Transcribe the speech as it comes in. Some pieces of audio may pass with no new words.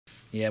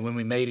yeah, when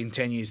we meet in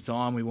 10 years'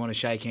 time, we want to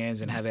shake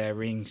hands and have our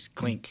rings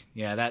clink.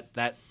 Yeah,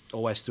 that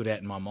always stood out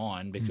in my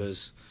mind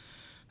because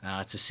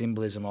it's a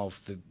symbolism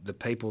of the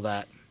people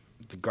that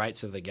the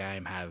greats of the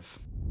game have.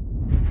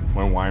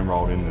 When Wayne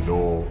rolled in the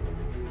door,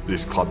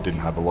 this club didn't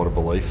have a lot of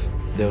belief.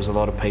 There was a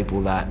lot of people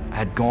that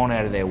had gone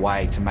out of their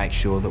way to make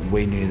sure that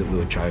we knew that we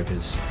were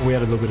chokers. We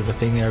had a little bit of a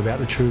thing there about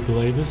the true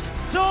believers.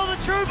 To all the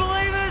true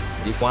believers!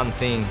 If one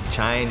thing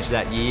changed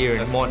that year,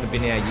 it mightn't have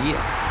been our year.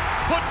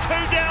 Put 2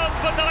 down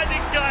for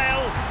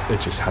Nightingale! It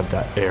just had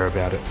that air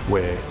about it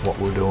where what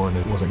we were doing,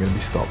 it wasn't going to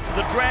be stopped.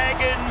 The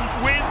Dragons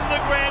win the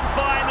grand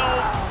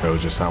final! There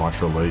was just so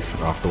much relief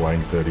after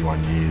waiting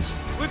 31 years.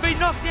 We've been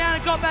knocked down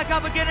and got back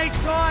up again each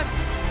time,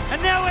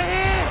 and now we're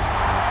here!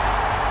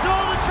 To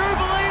all the true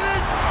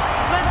believers,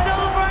 let's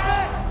celebrate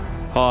it!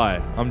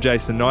 Hi, I'm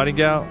Jason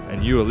Nightingale,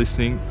 and you are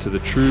listening to the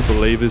True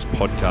Believers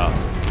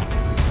podcast.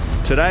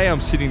 Today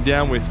I'm sitting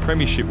down with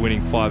Premiership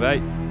winning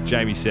 5'8",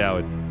 Jamie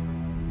Soward.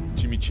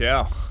 Jimmy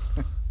Chow,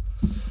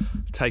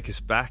 take us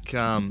back.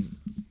 I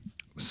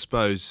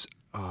suppose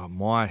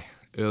my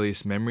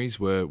earliest memories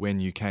were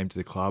when you came to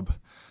the club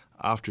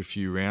after a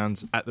few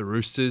rounds at the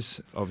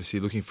Roosters, obviously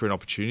looking for an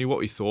opportunity. What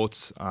were your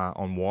thoughts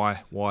on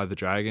why the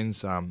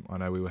Dragons? I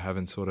know we were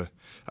having sort of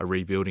a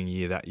rebuilding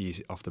year that year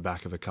off the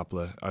back of a couple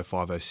of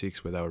 05-06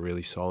 where they were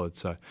really solid.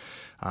 So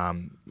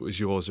was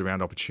yours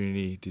around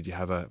opportunity? Did you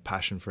have a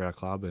passion for our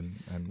club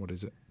and what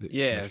is it?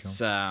 Yeah,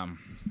 it's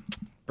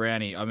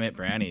Brownie. I met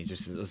Brownie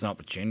just as an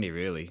opportunity,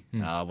 really.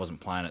 I wasn't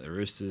playing at the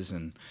Roosters,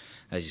 and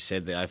as you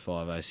said, the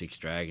 05-06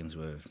 Dragons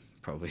were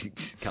probably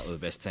a couple of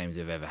the best teams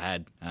they've ever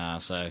had.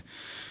 So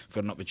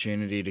got an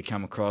opportunity to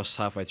come across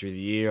halfway through the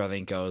year. I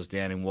think I was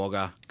down in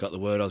Wagga, got the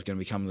word I was going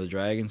to become the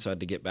Dragons, so I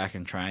had to get back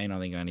and train. I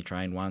think I only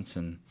trained once,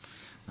 and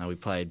we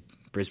played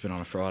Brisbane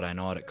on a Friday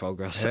night at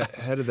Cogra. So.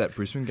 How did that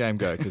Brisbane game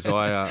go? Because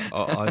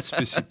I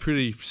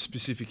pretty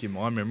specific in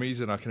my memories,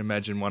 and I can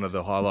imagine one of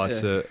the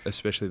highlights,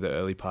 especially the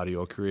early part of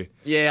your career.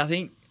 Yeah, I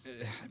think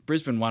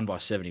Brisbane won by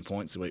 70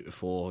 points the week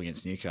before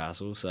against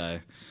Newcastle, so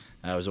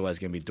it was always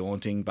going to be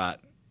daunting. But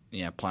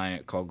playing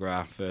at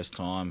Cogra first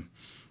time,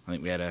 I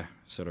think we had a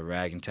sort of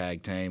rag and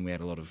tag team. We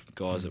had a lot of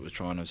guys that were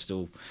trying to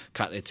still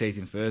cut their teeth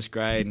in first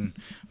grade, and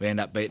we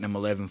ended up beating them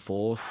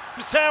 11-4.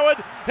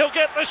 Soward, he'll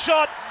get the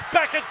shot.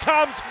 Back it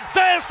comes.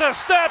 There's the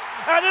step,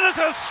 and it is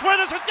as sweet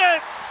as it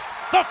gets.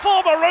 The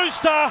former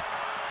Rooster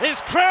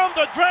is crowned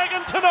the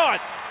Dragon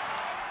tonight.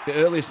 The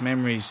earliest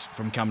memories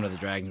from coming to the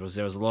Dragons was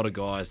there was a lot of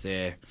guys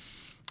there.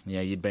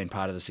 You'd been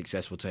part of the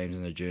successful teams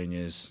in the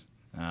juniors.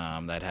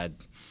 They'd had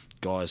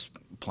guys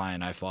playing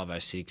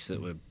 05-06 that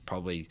were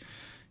probably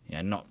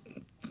not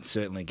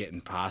certainly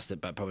getting past it,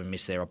 but probably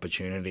missed their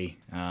opportunity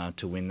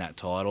to win that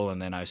title.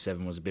 And then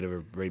 07 was a bit of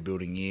a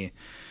rebuilding year,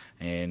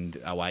 and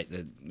 08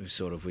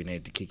 we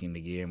needed to kick into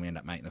gear, and we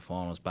ended up making the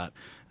finals. But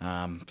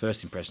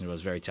first impression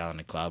was a very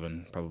talented club,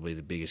 and probably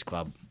the biggest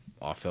club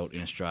I felt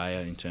in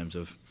Australia in terms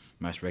of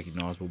most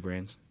recognisable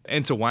brands.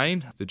 And to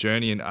Wayne, the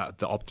journey and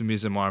the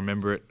optimism, I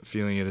remember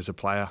feeling it as a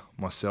player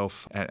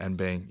myself, and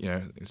being,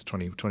 it was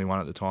 21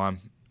 at the time,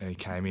 and he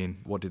came in.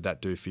 What did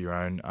that do for your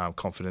own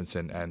confidence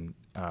and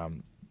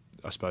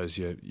I suppose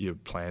your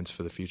plans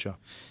for the future?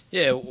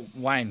 Yeah,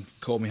 Wayne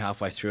called me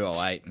halfway through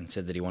 08 and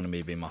said that he wanted me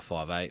to be my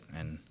 5'8",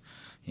 and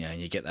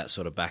you get that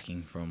sort of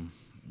backing from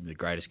the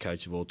greatest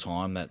coach of all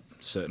time. That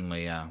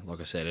certainly, like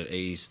I said, it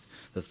eased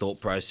the thought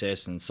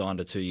process, and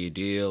signed a 2-year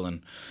deal.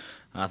 And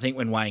I think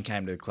when Wayne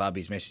came to the club,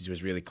 his message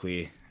was really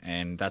clear,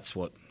 and that's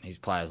what his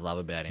players love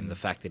about him, the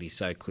fact that he's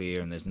so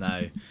clear and there's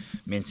no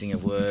mincing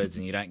of words,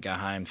 and you don't go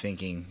home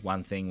thinking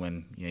one thing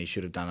when you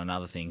should have done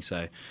another thing.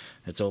 So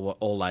it's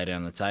all laid out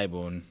on the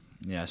table. And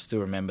I still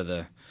remember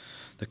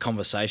the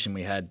conversation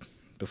we had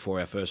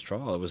before our first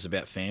trial. It was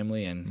about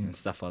family and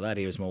stuff like that.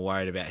 He was more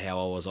worried about how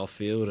I was off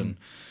field, and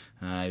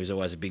he was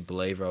always a big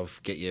believer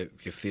of get your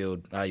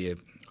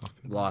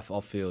life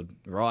off field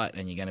right,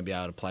 and you're going to be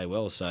able to play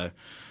well. So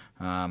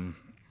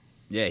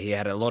he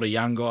had a lot of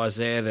young guys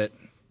there that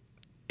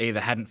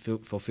either hadn't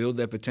fulfilled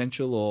their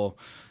potential or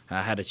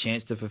had a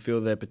chance to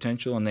fulfill their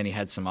potential, and then he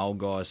had some old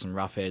guys, some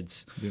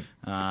roughheads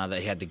that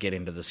he had to get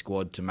into the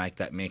squad to make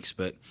that mix.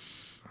 But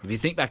if you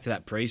think back to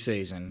that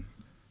pre-season,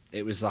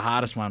 it was the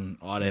hardest one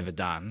I'd ever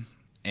done,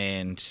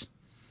 and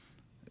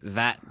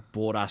that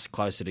brought us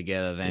closer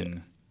together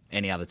than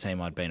any other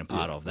team I'd been a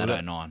part of,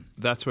 that 09.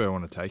 That's where I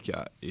want to take you,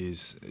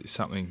 is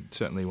something,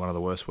 certainly one of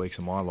the worst weeks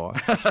of my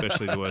life,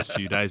 especially the worst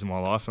few days of my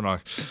life.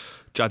 And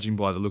judging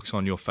by the looks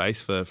on your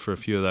face for a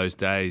few of those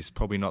days,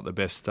 probably not the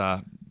best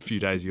few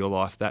days of your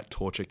life, that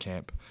torture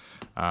camp.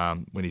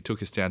 When he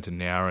took us down to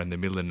Nowra in the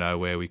middle of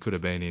nowhere, we could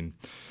have been in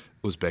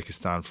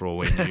Uzbekistan for all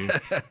we knew.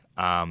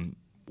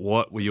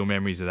 What were your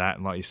memories of that?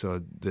 And like you saw,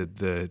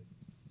 the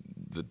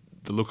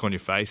look on your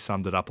face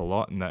summed it up a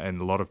lot, and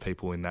a lot of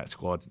people in that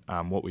squad.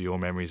 What were your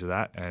memories of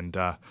that, and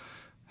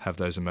have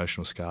those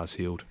emotional scars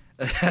healed?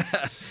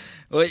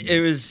 Well,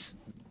 it was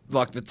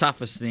like the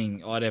toughest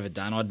thing I'd ever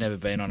done. I'd never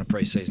been on a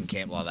pre-season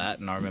camp like that,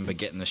 and I remember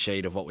getting the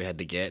sheet of what we had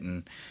to get,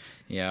 and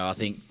I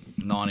think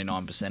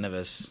 99% of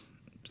us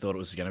thought it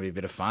was going to be a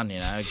bit of fun,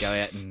 go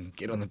out and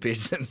get on the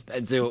pitch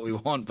and do what we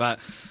want. But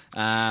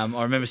I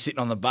remember sitting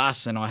on the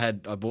bus and I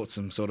bought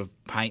some sort of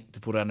paint to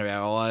put under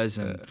our eyes,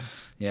 and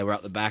we're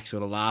up the back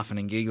sort of laughing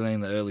and giggling,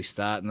 the early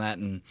start and that.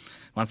 And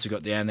once we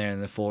got down there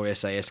and the 4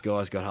 SAS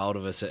guys got hold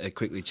of us, it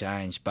quickly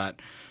changed. But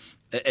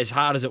as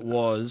hard as it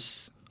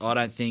was, I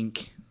don't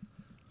think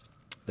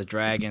the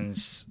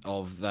Dragons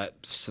of that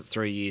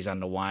 3 years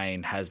under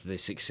Wayne has the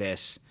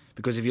success.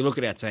 Because if you look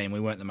at our team, we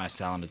weren't the most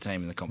talented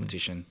team in the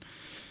competition.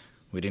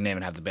 We didn't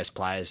even have the best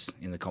players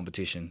in the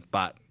competition.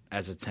 But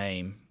as a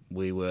team,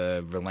 we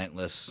were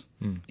relentless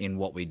in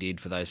what we did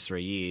for those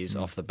 3 years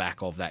off the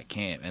back of that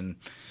camp. And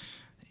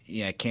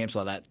camps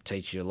like that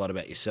teach you a lot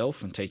about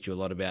yourself and teach you a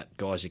lot about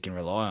guys you can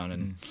rely on.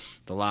 And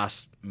the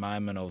last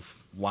moment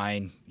of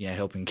Wayne,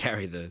 helping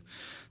carry the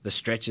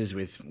stretchers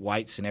with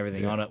weights and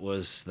everything on it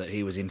was that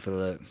he was in for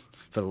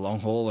the long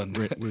haul. And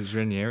was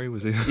Ranieri?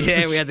 Was he?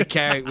 Yeah, we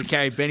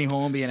carried Benny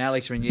Hornby and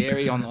Alex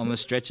Ranieri on the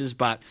stretchers.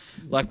 But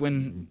like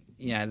when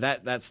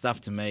that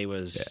stuff to me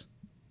was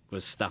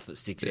stuff that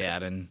sticks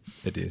out, and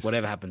it is.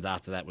 Whatever happens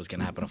after that was going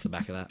to happen off the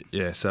back of that.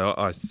 Yeah, so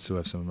I still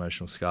have some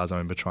emotional scars. I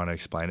remember trying to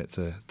explain it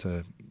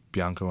to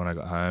Bianca when I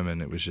got home,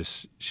 and it was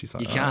just, she's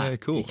like, yeah,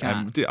 cool. You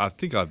can't. And I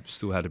think I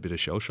still had a bit of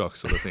shell shock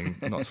sort of thing,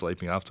 not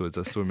sleeping afterwards.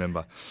 I still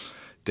remember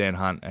Dan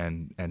Hunt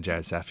and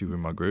Jared Safi were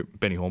in my group.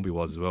 Benny Hornby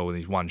was as well with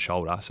his one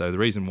shoulder. So the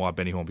reason why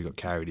Benny Hornby got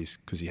carried is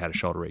because he had a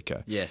shoulder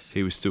recur. Yes.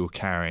 He was still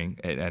carrying,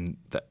 and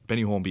that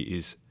Benny Hornby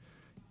is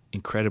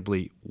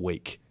incredibly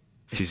weak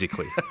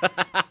physically.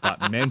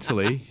 But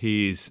mentally,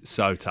 he is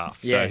so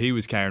tough. Yeah. So he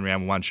was carrying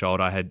around with one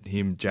shoulder. I had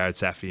him, Jared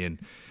Safi,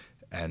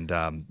 and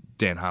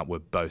Dan Hunt were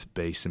both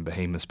beasts and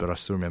behemoths. But I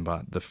still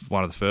remember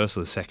one of the first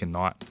or the second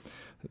night,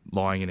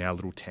 lying in our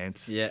little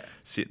tents,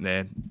 sitting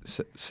there.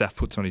 Saf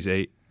puts on his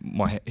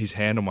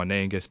hand on my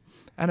knee and goes,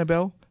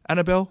 Annabelle,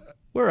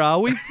 where are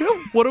we?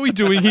 What are we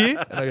doing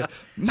here? And I go,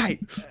 mate,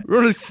 we're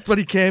on a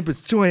bloody camp.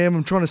 It's 2 a.m.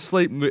 I'm trying to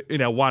sleep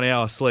in our 1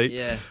 hour sleep.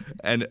 Yeah.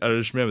 And I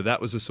just remember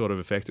that was the sort of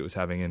effect it was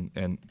having.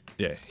 And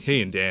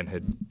he and Dan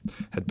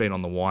had been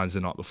on the wines the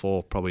night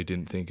before. Probably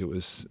didn't think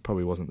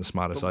probably wasn't the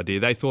smartest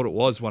idea. They thought it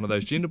was one of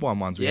those Jindabyne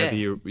ones we had the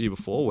year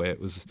before, where it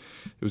was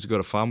a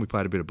good of fun. We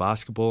played a bit of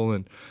basketball,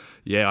 and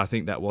I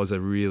think that was a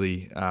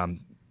really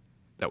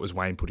that was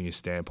Wayne putting his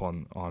stamp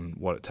on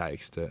what it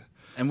takes to.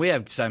 And we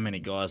have so many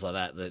guys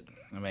like that.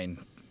 I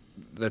mean,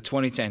 the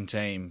 2010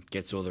 team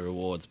gets all the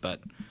rewards, but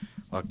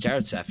like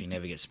Jared Safi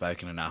never gets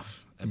spoken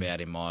enough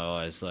about in my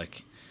eyes.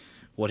 Like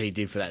what he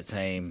did for that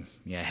team,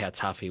 how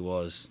tough he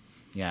was.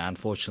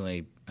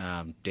 Unfortunately,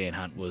 Dan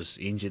Hunt was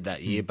injured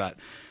that year, but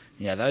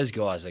those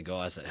guys are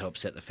guys that help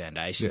set the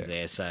foundations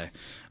there. So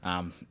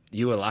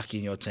you were lucky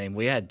in your team.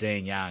 We had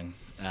Dean Young,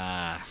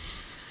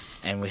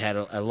 and we had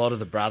a lot of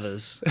the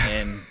brothers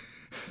and.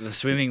 The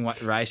swimming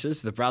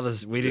races, the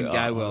brothers, we didn't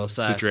go well.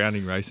 So the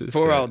drowning races.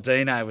 Poor old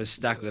Dino was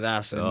stuck with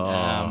us. And,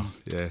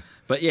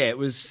 But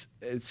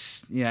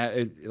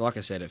like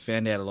I said, it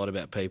found out a lot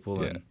about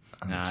people, and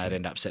it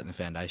ended up setting the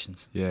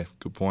foundations. Yeah,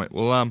 good point.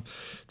 Well,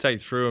 take you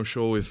through. I'm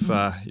sure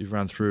you've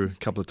run through a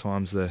couple of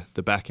times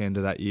the back end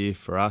of that year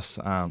for us.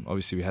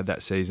 Obviously, we had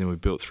that season we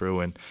built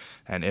through, and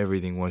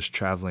everything was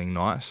travelling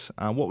nice.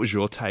 What was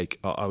your take?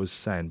 I was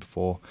saying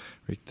before,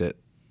 Rick, that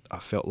I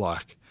felt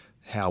like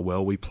how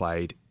well we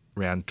played.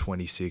 Round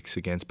 26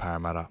 against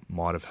Parramatta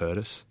might have hurt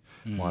us,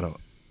 might have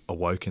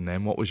awoken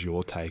them. What was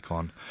your take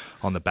on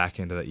the back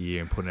end of that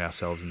year and putting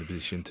ourselves in the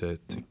position to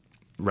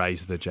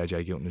raise the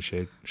JJ Gilton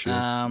shield?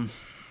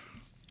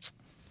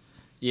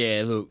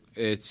 Look,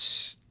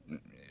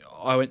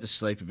 I went to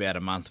sleep about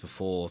a month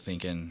before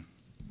thinking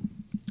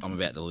I'm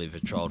about to live a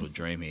childhood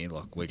dream here.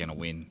 Like, we're going to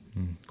win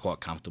quite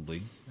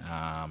comfortably.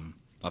 I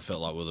felt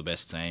like we were the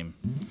best team.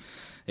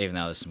 Even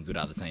though there's some good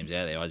other teams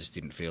out there, I just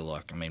didn't feel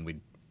like,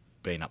 we'd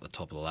been up the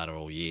top of the ladder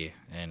all year,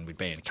 and we'd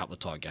been in a couple of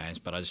tight games,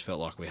 but I just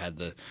felt like we had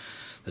the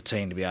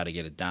team to be able to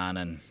get it done.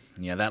 And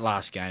that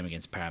last game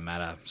against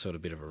Parramatta, sort of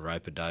a bit of a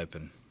rope-a-dope,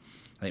 and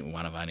I think we're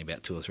one of only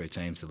about 2 or 3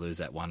 teams to lose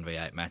that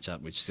 1v8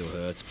 matchup, which still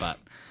hurts. But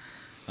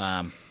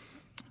I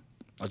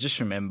just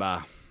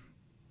remember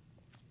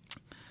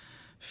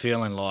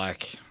feeling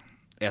like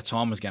our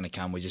time was going to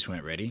come. We just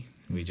weren't ready.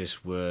 We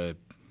just were.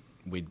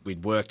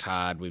 We'd worked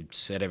hard. We'd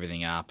set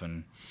everything up,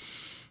 and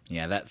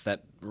that.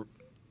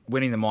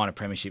 Winning the minor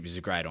premiership is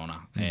a great honour,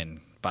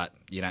 but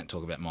you don't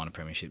talk about minor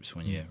premierships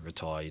when you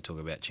retire. You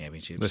talk about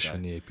championships. Especially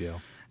in the EPL.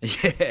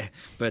 Yeah,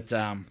 but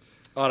I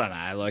don't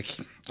know. Like,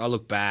 I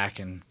look back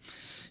and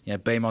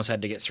BMOS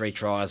had to get 3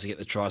 tries to get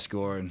the try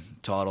scoring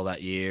title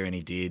that year, and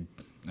he did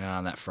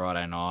on that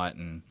Friday night.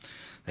 And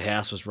the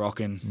house was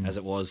rocking as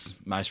it was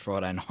most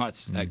Friday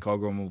nights at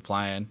Cogra when we were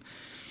playing.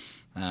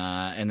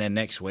 And then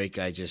next week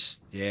they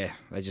just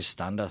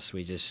stunned us.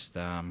 We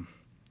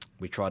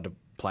tried to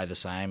play the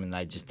same, and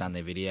they'd just done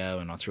their video,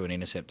 and I threw an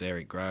intercept there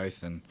at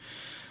Growth, and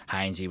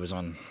Hainsey was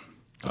on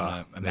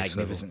a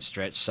magnificent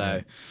stretch.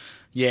 So,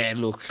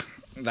 look,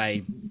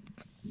 they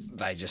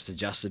just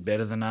adjusted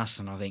better than us,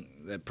 and I think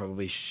that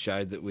probably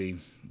showed that we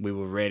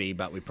were ready,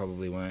 but we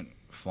probably weren't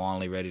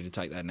finally ready to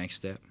take that next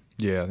step.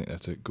 Yeah, I think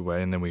that's a good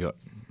way. And then we got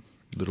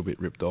A little bit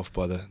ripped off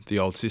by the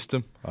old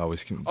system. I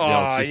always can. Oh, the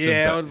old system,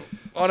 yeah.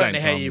 I don't know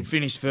how time, you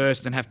finish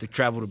first and have to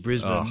travel to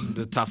Brisbane,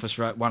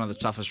 one of the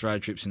toughest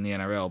road trips in the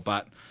NRL.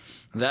 But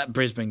that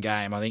Brisbane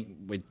game, I think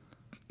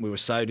we were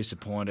so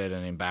disappointed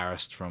and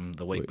embarrassed from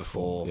the week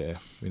before. Yeah,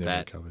 we never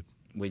recovered.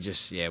 We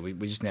just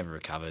never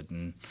recovered.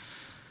 And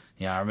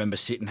I remember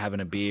sitting having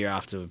a beer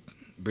after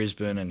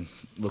Brisbane and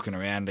looking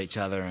around at each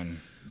other,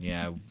 and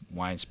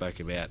Wayne spoke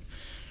about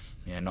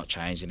not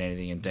changing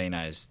anything, and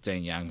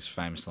Dean Young's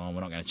famous line,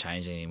 we're not going to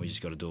change anything, we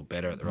just got to do it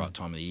better at the right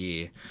time of the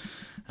year.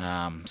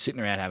 Sitting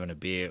around having a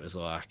beer, it was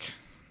like,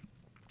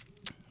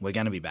 we're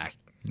going to be back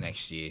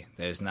next year.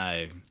 This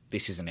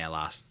isn't our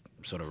last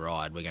sort of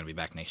ride, we're going to be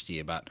back next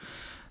year. But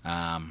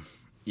I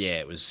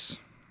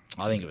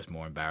think it was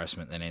more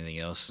embarrassment than anything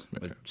else.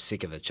 We're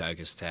sick of the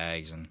chokers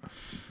tags, and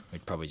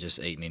we'd probably just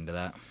eaten into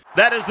that.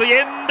 That is the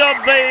end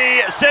of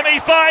the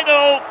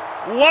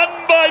semi-final,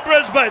 won by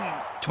Brisbane.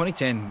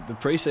 2010, the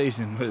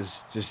pre-season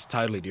was just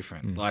totally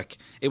different. Like,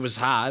 it was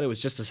hard. It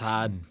was just as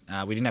hard.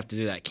 We didn't have to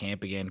do that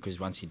camp again, because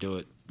once you do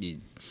it,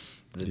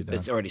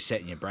 it's already set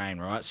in your brain,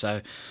 right?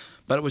 So,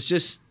 but it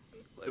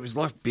was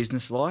like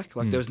business-like.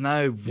 Like, there was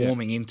no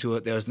warming into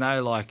it. There was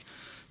no,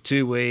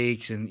 2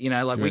 weeks. And,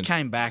 we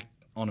came back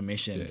on a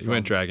mission. Yeah, you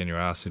weren't dragging your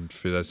ass in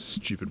for those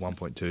stupid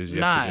 1.2s you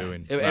have to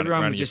do.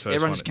 Everyone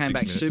just came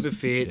back super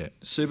fit,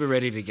 super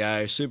ready to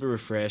go, super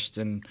refreshed.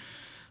 And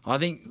I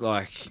think,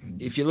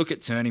 if you look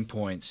at turning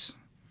points,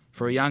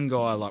 for a young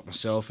guy like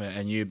myself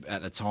and you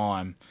at the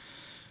time,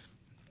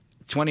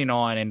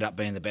 29 ended up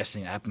being the best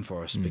thing that happened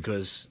for us,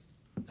 because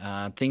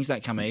things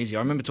don't come easy. I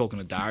remember talking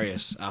to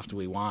Darius after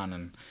we won,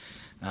 and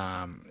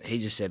he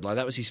just said,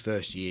 that was his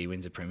first year he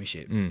wins a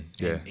premiership.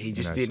 He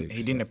just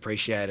didn't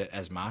appreciate it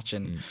as much,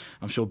 and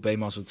I'm sure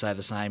BMOS would say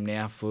the same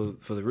now for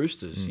the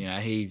Roosters.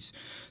 His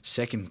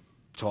second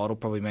title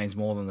probably means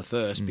more than the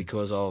first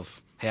because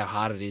of how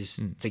hard it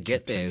is to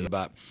get there.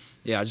 But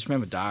I just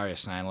remember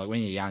Darius saying,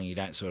 when you're young, you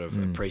don't sort of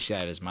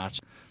appreciate it as much.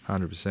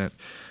 100%.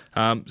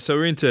 So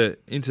we're into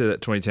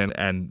that 2010,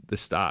 and the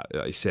start,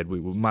 like you said, we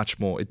were much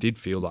more, it did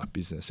feel like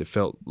business. It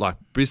felt like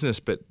business,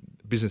 but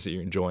business that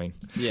you're enjoying.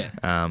 Yeah.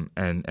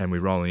 And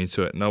we're rolling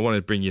into it. And I want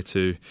to bring you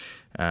to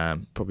I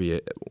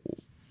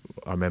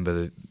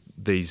remember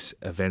these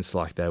events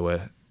like they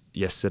were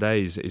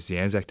yesterday is the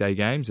Anzac Day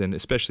games, and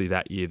especially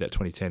that year, that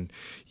 2010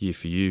 year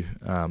for you,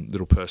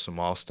 little personal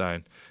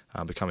milestone,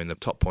 becoming the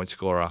top point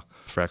scorer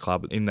for our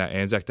club in that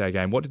Anzac Day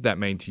game. What did that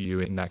mean to you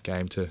in that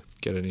game to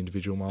get an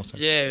individual milestone?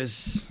 Yeah,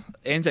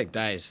 Anzac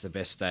Day is the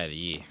best day of the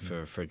year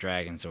for a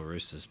Dragons or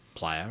Roosters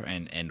player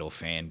and or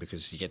fan,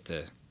 because you get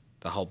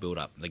the whole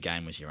build-up. The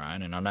game was your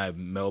own, and I know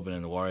Melbourne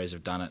and the Warriors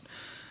have done it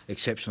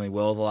exceptionally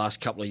well the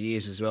last couple of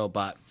years as well,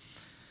 but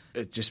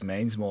it just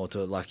means more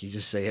to it. You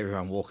just see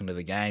everyone walking to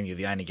the game. You're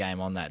the only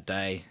game on that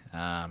day.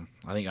 I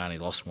think I only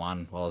lost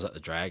one while I was at the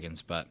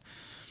Dragons, but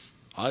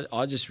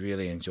I just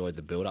really enjoyed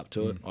the build-up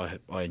to it.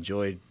 I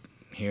enjoyed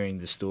hearing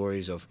the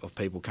stories of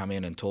people come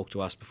in and talk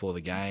to us before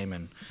the game,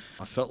 and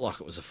I felt like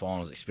it was a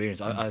finals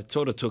experience. I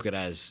sort of took it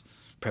as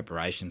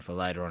preparation for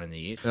later on in the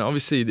year. And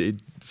obviously,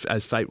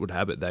 as fate would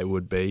have it, they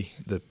would be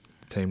the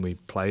team we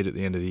played at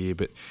the end of the year.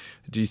 But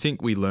do you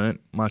think we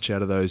learnt much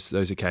out of those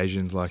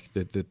occasions, like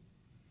the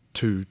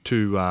two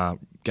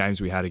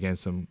games we had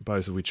against them,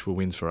 both of which were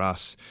wins for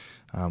us?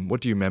 What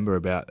do you remember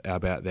about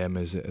them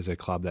as a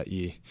club that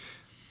year?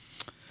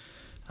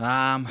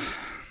 A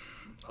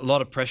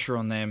lot of pressure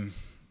on them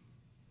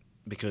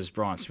because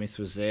Brian Smith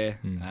was there,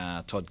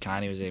 Todd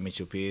Carney was there,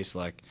 Mitchell Pearce.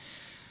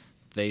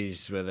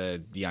 These were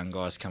the young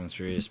guys coming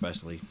through to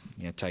supposedly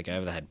take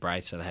over. They had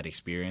Braith, so they had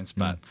experience.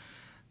 But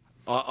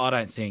I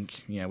don't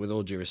think, with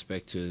all due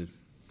respect to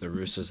the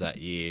Roosters that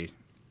year,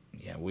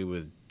 we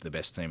were the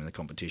best team in the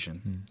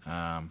competition.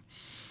 I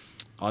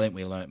think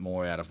we learnt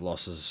more out of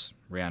losses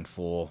round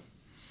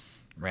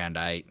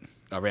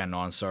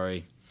 9,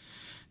 sorry.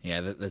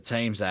 The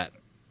teams that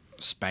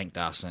spanked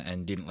us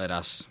and didn't let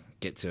us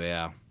get to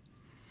our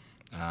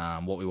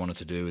what we wanted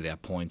to do with our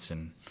points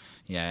and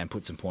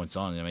put some points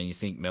on. I mean, you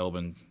think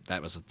Melbourne,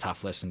 that was a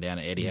tough lesson down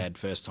at Etihad,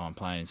 first time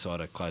playing inside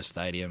a closed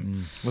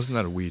stadium. Wasn't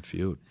that a weird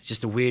field? It's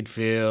just a weird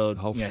field.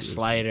 Field.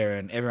 Slater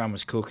and everyone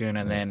was cooking,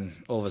 and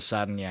then all of a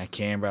sudden,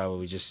 Canberra,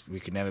 we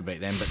could never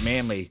beat them. But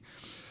Manly,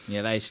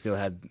 they still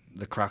had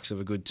the crux of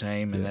a good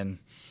team, and then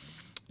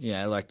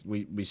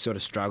we sort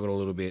of struggled a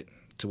little bit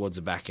towards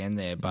the back end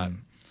there. But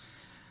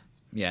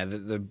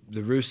the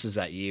Roosters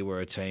that year were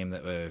a team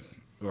that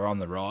were on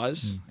the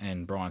rise,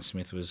 and Brian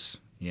Smith was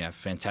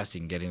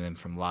fantastic in getting them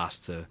from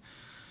last to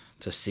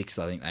sixth.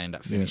 I think they ended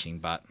up finishing,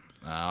 but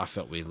I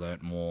felt we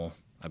learnt more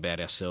about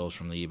ourselves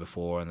from the year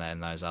before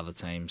and those other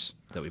teams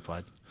that we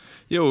played.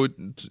 Yeah, well,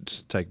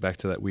 to take back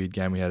to that weird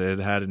game we had at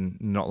Etihad, and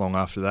not long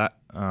after that,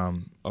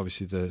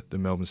 obviously the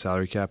Melbourne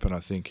salary cap, and I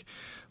think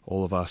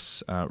all of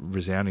us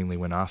resoundingly,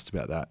 when asked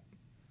about that,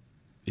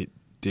 it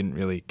didn't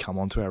really come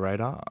onto our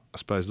radar. I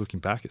suppose looking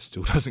back, it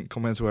still doesn't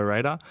come onto our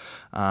radar.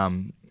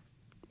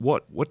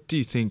 What do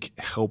you think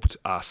helped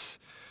us,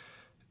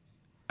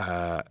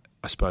 I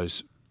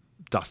suppose,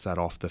 dust that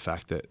off, the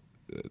fact that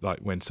like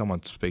when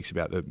someone speaks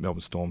about the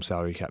Melbourne Storm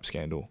salary cap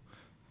scandal,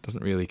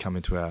 doesn't really come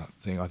into our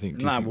thing. I think.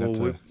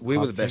 We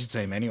were the best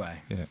team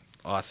anyway. Yeah,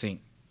 I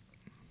think.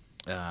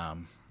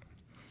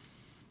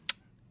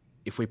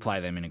 If we play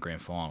them in a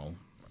grand final,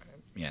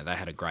 they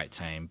had a great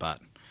team, but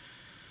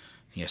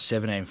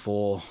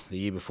 17-4 the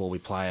year before we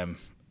play them.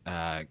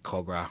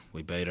 Cogra,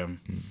 we beat them,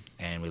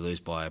 and we lose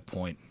by a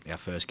point our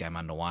first game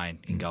under Wayne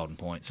in Golden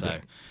Point. So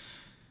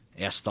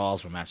our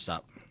styles were matched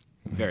up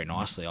very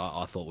nicely.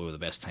 I thought we were the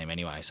best team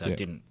anyway, so I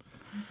don't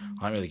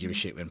really give a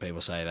shit when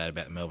people say that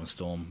about the Melbourne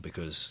Storm,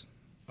 because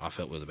I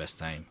felt we were the best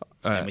team,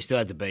 and we still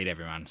had to beat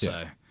everyone.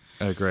 So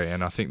I agree,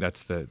 and I think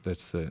that's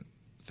the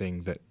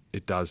thing that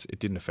it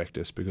didn't affect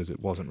us because it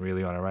wasn't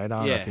really on our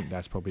radar. Yeah. And I think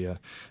that's probably a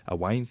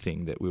Wayne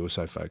thing, that we were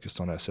so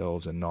focused on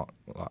ourselves and not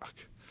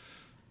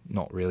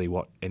really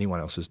what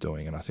anyone else is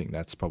doing. And I think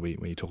that's probably,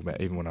 when you talk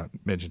about, even when I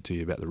mentioned to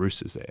you about the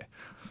Roosters there,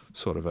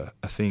 sort of a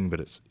thing, but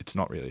it's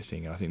not really a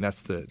thing. And I think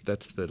that's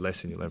the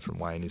lesson you learn from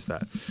Wayne, is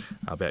that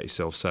about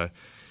yourself. So,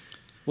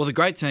 well, the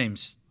great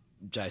teams,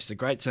 Jace,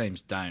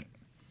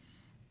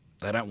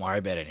 don't worry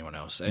about anyone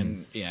else.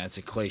 And it's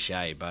a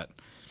cliche, but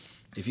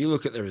if you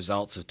look at the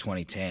results of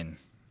 2010,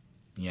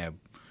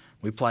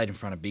 we played in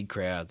front of big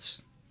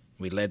crowds.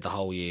 We led the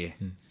whole year.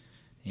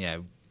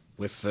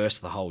 We're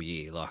first the whole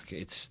year. Like,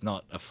 it's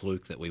not a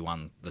fluke that we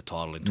won the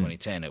title in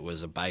 2010. It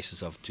was a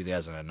basis of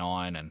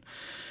 2009 and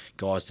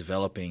guys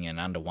developing and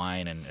under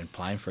Wayne and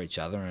playing for each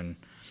other. And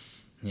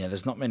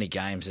there's not many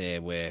games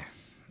there where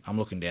I'm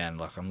looking down.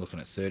 Like, I'm looking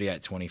at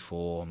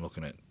 38-24. I'm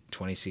looking at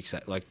 26.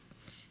 Like,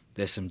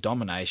 there's some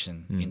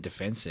domination in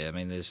defence there. I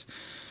mean, there's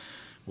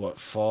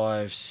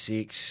 5,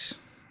 6.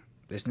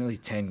 There's nearly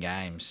 10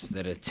 games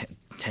that are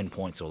 10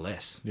 points or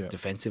less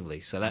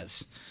defensively. So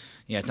that's,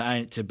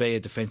 to be a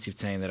defensive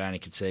team that only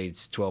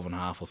concedes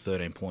 12.5 or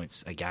 13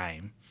 points a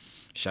game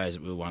shows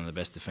that we were one of the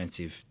best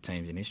defensive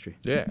teams in history.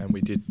 Yeah, and we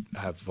did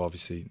have,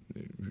 obviously,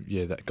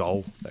 that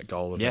goal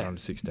of under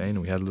 16,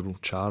 and we had a little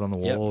chart on the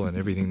wall and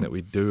everything that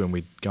we'd do, and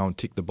we'd go and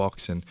tick the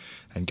box and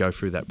go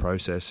through that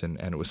process, and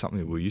it was something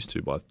that we were used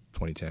to by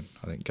 2010,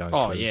 I think, going through.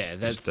 Oh, yeah,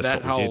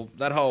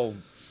 that whole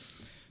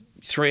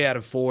 3 out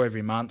of 4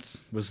 every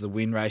month was the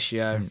win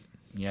ratio.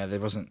 There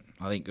wasn't.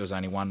 I think there was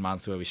only 1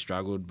 month where we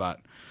struggled, but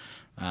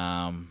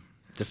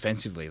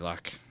defensively,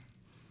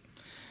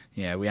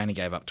 we only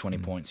gave up 20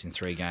 points in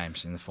 3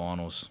 games in the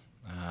finals.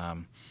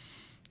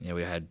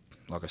 We had,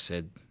 like I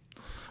said,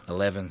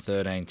 11,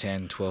 13,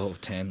 10,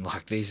 12, 10.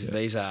 Like,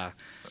 these are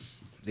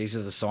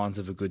the signs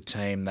of a good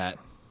team that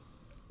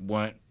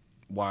weren't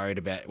worried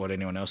about what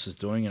anyone else was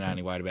doing and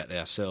only worried about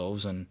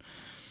ourselves. And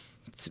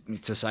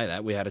to say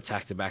that, we had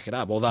attack to back it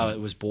up. Although it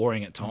was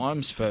boring at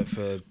times for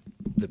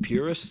the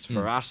purists,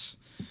 for us,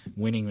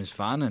 winning was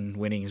fun, and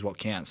winning is what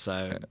counts.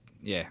 So,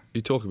 yeah.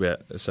 You talk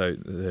about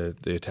the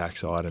attack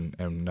side, and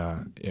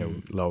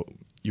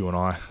you and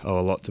I owe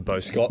a lot to Bo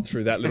Scott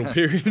through that little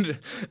period.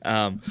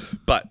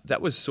 But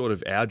that was sort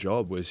of our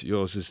job.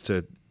 Yours is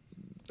to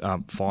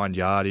find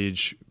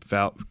yardage,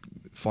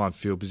 find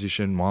field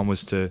position. Mine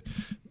was to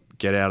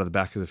get out of the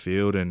back of the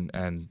field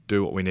and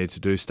do what we need to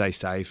do, stay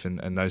safe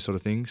and those sort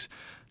of things.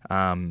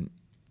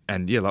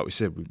 Like we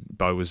said,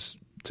 Bo was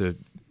to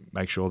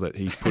make sure that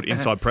he put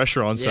inside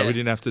pressure on so we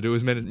didn't have to do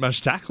as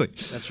much tackling.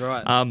 That's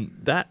right.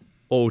 That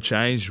all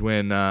changed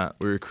when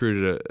we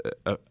recruited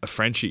a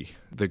Frenchie,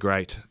 the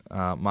great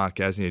Mark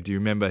Gasnier. Do you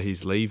remember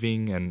his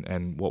leaving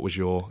and what was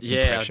your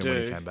impression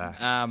when he came back?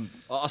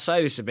 I'll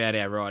say this about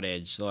our right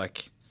edge.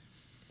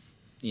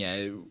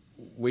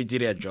 We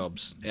did our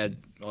jobs. I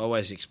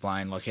always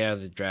explain, how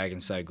the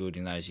Dragons so good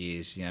in those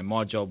years.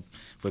 My job,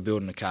 if we're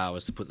building a car,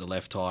 was to put the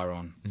left tyre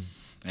on.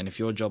 And if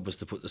your job was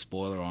to put the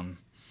spoiler on,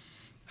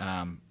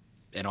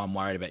 and I'm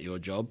worried about your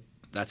job,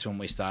 that's when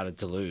we started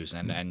to lose.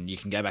 And you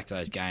can go back to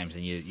those games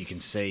and you can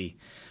see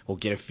or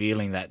get a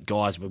feeling that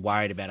guys were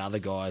worried about other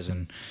guys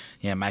and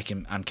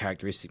making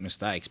uncharacteristic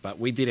mistakes. But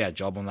we did our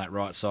job on that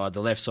right side.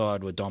 The left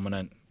side were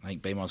dominant. I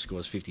think BMON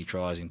scores 50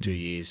 tries in 2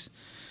 years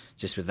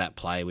just with that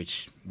play,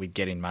 which we'd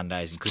get in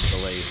Mondays and couldn't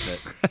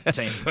believe that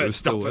team was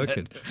still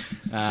working.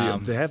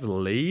 They have a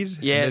lead?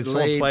 Yeah, and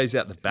someone plays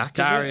out the back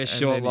Darius of it.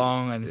 Short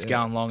long, and it's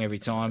going long every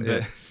time.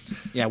 But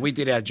we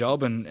did our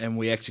job and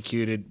we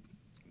executed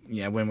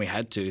when we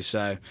had to.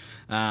 So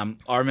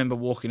I remember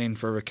walking in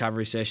for a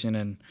recovery session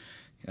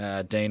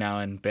and Dino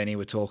and Benny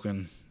were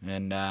talking,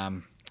 and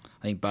I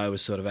think Bo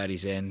was sort of at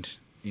his end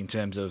in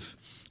terms of,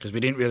 because we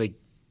didn't really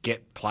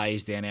get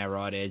plays down our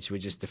right edge, we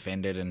just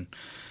defended, and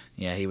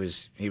he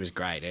was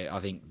great. I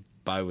think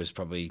Bo was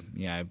probably,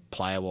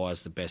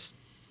 player-wise, the best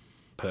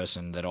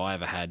person that I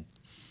ever had,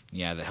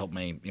 that helped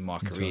me in my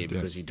career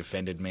because he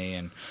defended me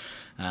and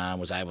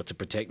was able to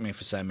protect me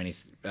for so many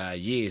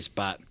years.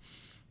 But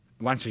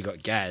once we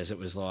got Gaz, it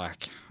was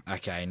like,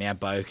 okay, now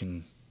Bo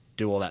can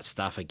do all that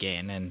stuff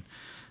again,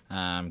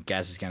 and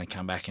Gaz is going to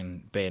come back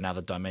and be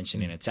another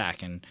dimension in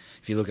attack. And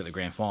if you look at the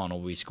grand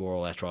final, we score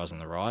all our tries on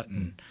the right,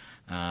 and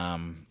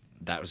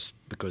that was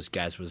because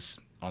Gaz was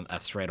on a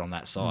threat on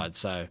that side.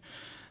 So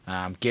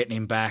getting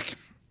him back,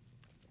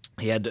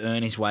 he had to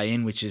earn his way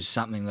in, which is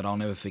something that I'll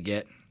never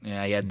forget. You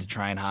know, he had to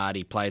train hard.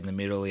 He played in the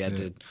middle. He had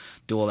to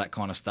do all that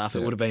kind of stuff. It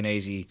would have been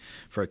easy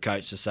for a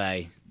coach to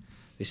say,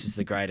 "This is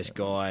the greatest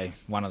guy,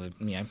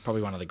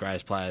 probably one of the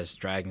greatest players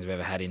Dragons have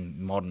ever had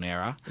in modern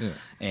era,"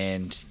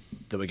 and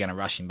that we're going to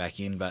rush him back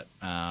in. But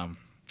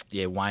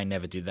Wayne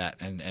never did that,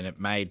 and it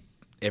made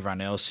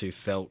everyone else who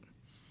felt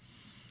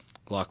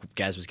like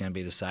Gaz was going to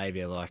be the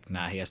saviour, like,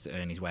 nah, he has to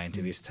earn his way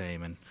into this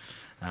team.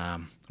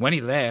 And when he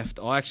left,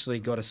 I actually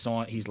got to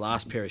sign his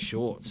last pair of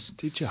shorts.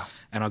 Did you?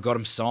 And I got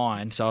him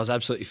signed, so I was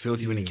absolutely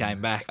filthy when he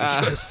came back.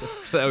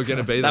 Because they were going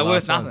to be the they're last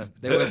worth nothing. ones.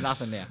 They're worth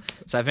nothing now.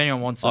 So if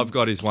anyone wants them... I've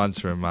got his ones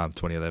from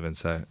 2011,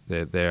 so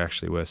they're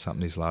actually worth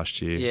something his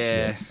last year.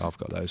 Yeah. I've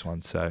got those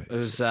ones. So it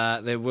was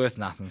they're worth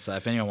nothing. So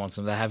if anyone wants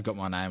them, they have got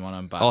my name on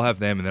them. But I'll have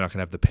them, and then I can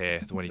have the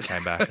pair when he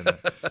came back.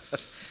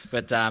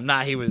 But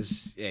he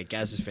was... Yeah,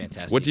 Gaz was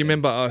fantastic. What do you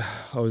remember?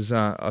 I was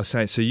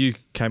saying, so you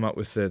came up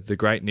with the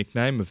great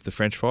nickname of the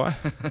French fry.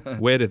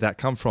 Where did that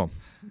come from?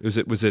 Was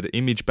it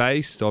image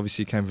based?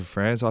 Obviously, it came from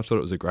France. I thought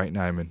it was a great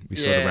name, and we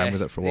sort of ran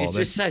with it for a while. He's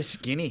just so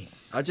skinny.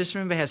 I just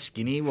remember how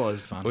skinny he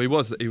was. Fun. Well, he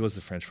was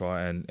the French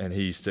fry, and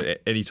he used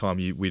to. Anytime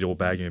we'd all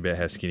bag him about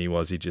how skinny he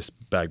was, he'd just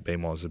bag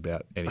BMOS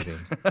about anything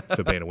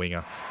for being a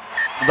winger.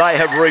 They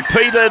have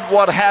repeated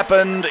what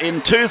happened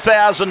in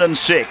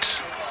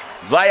 2006.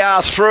 They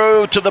are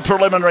through to the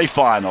preliminary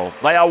final.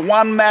 They are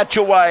one match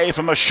away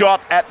from a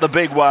shot at the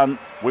big one.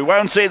 We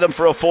won't see them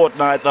for a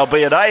fortnight. They'll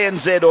be at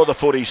ANZ or the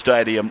Footy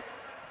Stadium.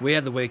 We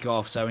had the week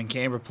off, so when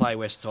Canberra play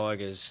West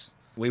Tigers,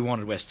 we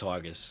wanted West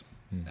Tigers,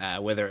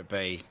 whether it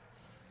be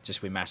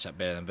just we matched up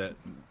better than, but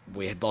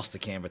we had lost to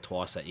Canberra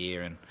twice that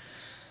year, and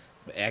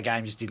our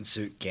game just didn't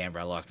suit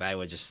Canberra. Like, they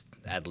were just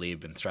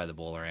ad-lib and throw the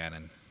ball around,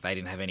 and they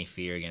didn't have any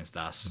fear against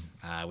us,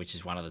 which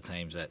is one of the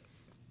teams that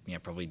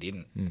probably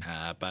didn't.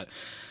 But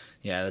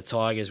the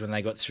Tigers, when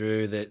they got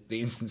through, the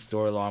instant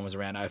storyline was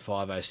around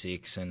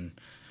 05-06, and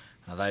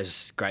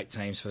those great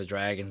teams for the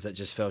Dragons that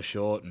just fell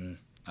short, and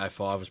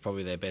 05 was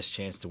probably their best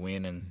chance to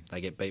win, and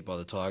they get beat by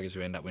the Tigers,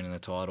 who end up winning the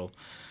title.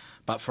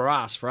 But for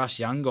us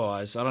young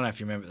guys, I don't know if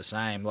you remember the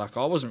same, like,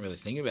 I wasn't really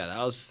thinking about that.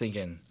 I was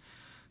thinking,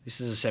 this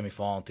is a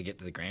semi-final to get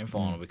to the grand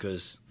final,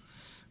 because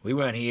we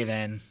weren't here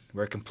then.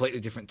 We're a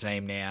completely different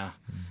team now.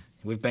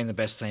 We've been the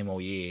best team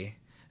all year.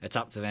 It's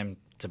up to them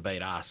to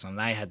beat us, and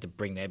they had to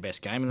bring their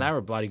best game, and they were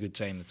a bloody good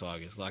team, the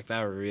Tigers. Like, they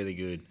were really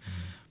good.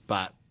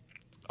 But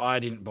I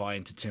didn't buy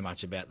into too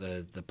much about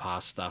the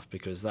past stuff,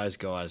 because those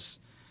guys,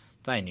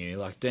 they knew,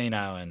 like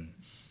Dino and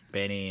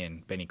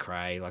Benny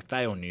Cray, like,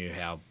 they all knew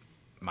how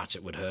much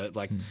it would hurt.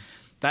 Like,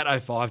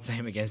 that 05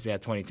 team against our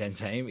 2010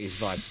 team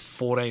is like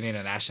 14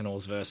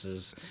 internationals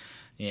versus,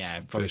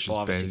 probably versus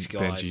 5 or 6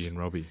 guys. Benji and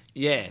Robbie.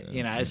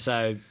 Yeah,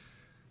 so,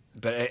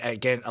 but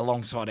again,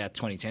 alongside our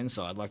 2010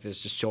 side, like, there's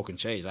just chalk and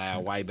cheese. They are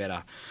way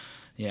better,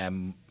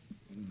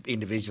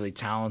 individually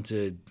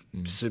talented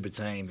super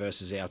team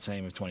versus our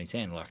team of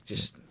 2010, like,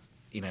 just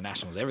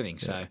internationals, everything.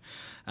 So,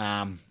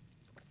 I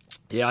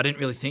didn't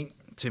really think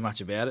too much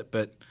about it,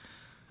 but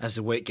as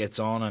the week gets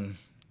on and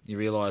you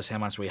realise how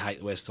much we hate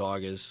the West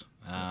Tigers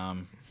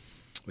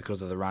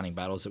because of the running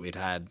battles that we'd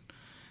had,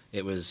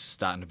 it was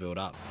starting to build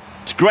up.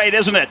 It's great,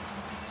 isn't it?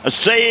 A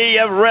sea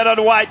of red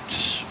and white,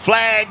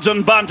 flags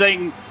and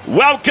bunting.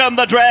 Welcome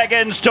the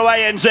Dragons to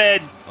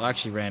ANZ. I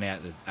actually ran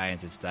out the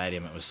ANZ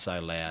Stadium. It was so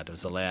loud. It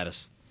was the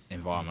loudest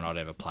environment I'd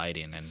ever played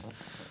in, and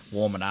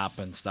warming up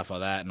and stuff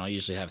like that. And I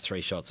usually have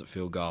 3 shots at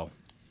field goal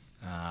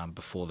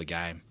before the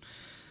game.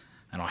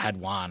 And I had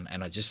one,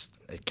 and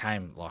it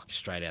came like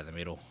straight out of the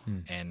middle.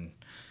 And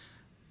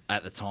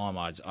at the time,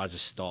 I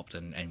just stopped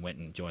and went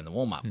and joined the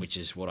warm-up, which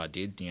is what I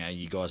did.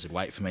 You guys would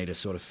wait for me to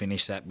sort of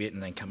finish that bit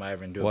and then come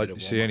over and do a bit of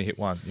warm-up. So you only hit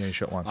one? You only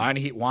shot one? I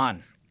only hit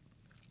one.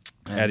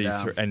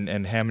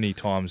 And how many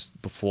times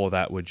before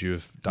that would you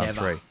have done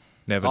never. 3?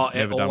 Never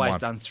I've done always one?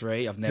 done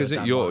 3. I've never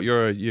done one.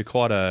 You're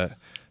quite a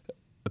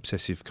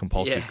obsessive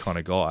compulsive kind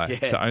of guy.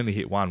 To only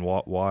hit one,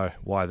 why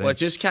then? Well, it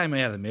just came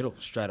out of the middle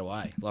straight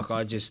away. Like,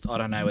 I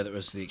don't know whether it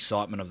was the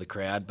excitement of the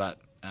crowd, but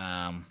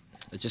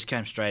it just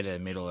came straight out of the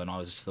middle, and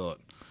I just thought,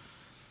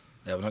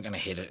 we're not going to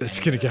hit it. It's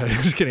going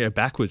to go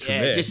backwards from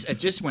there. It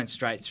just went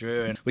straight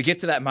through, and we get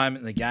to that moment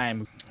in the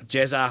game.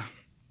 Jezza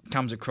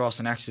comes across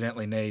and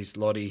accidentally knees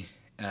Lottie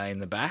in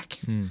the back.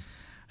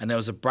 And there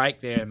was a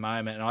break there in a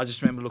moment, and I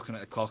just remember looking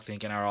at the clock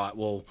thinking, all right,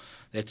 well,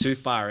 they're too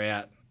far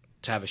out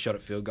to have a shot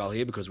at field goal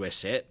here because we're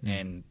set,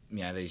 and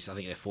I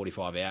think they're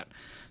 45 out,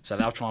 so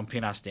they'll try and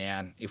pin us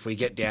down. If we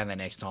get down there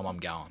next time, I'm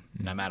going,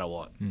 no matter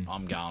what.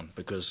 I'm going,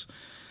 because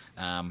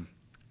not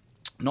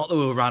that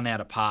we'll run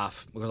out of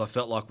path, because I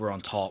felt like we're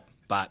on top,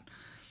 but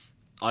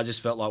I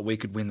just felt like we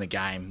could win the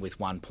game with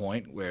 1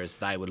 point, whereas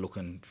they were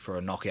looking for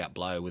a knockout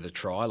blow with a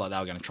try, like they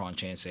were going to try and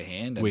chance their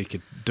hand. And we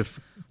could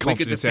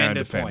defend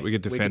a point. We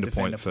could defend a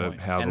point for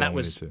how long. And that we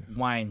was need to.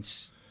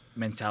 Wayne's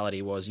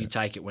mentality was, you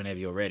take it whenever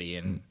you're ready.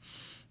 And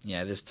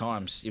there's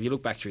times, if you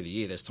look back through the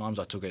year, there's times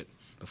I took it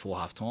before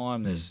half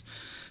time. There's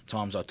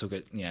times I took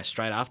it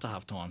straight after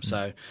half time.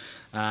 So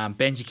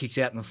Benji kicks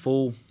out in the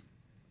full,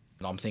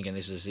 and I'm thinking,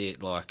 this is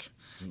it. Like,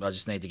 I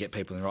just need to get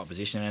people in the right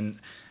position,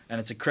 and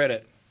it's a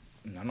credit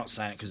I'm not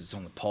saying it because it's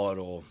on the pod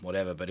or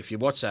whatever, but if you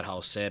watch that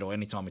whole set or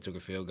any time we took a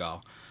field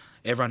goal,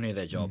 everyone knew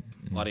their job.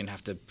 I didn't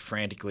have to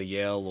frantically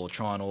yell or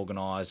try and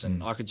organise,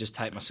 and I could just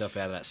take myself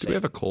out of that set. Did we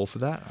have a call for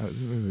that?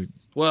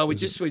 Well, we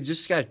just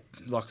go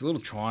like a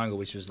little triangle,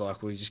 which was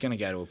like we're just going to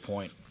go to a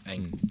point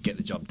and get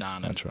the job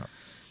done. That's right.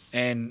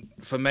 And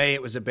for me,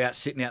 it was about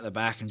sitting out the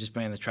back and just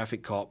being the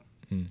traffic cop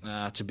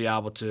to be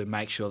able to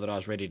make sure that I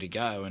was ready to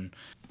go. And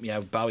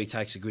Bowie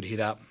takes a good hit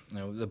up.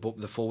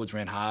 The forwards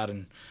ran hard,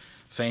 and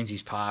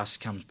Feensy's pass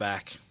comes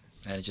back,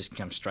 and it just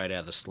comes straight out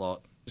of the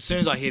slot. As soon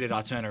as I hit it,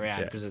 I turn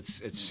around because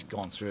it's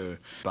gone through.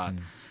 But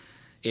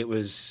it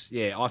was,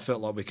 I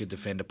felt like we could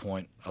defend a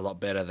point a lot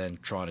better than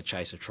trying to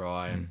chase a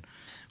try. And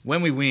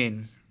when we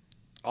win,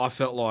 I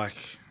felt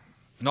like,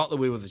 not that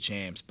we were the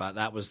champs, but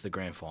that was the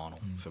grand final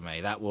for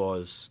me. That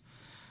was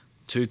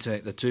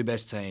the two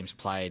best teams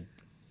played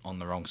on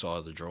the wrong side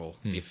of the draw,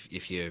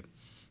 if you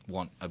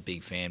want a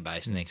big fan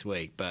base next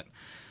week. But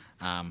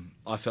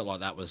I felt like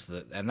that was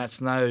and that's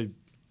no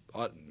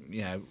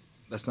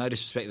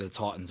disrespect to the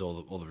Titans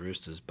or the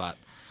Roosters, but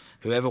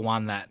whoever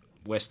won that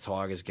West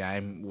Tigers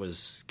game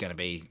was going to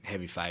be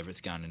heavy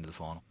favourites going into the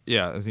final.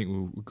 Yeah, I think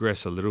we'll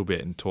regress a little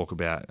bit and talk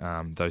about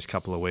those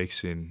couple of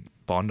weeks in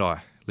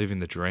Bondi, living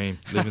the dream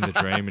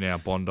in our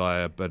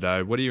Bondi.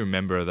 But what do you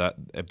remember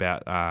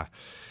about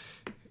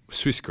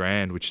Swiss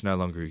Grand, which no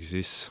longer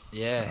exists?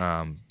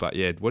 Yeah. But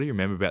yeah, what do you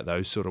remember about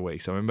those sort of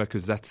weeks? I remember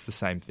because that's the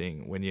same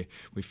thing. When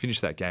we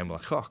finished that game, we're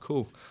like, oh,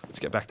 cool, let's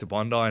get back to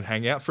Bondi and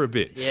hang out for a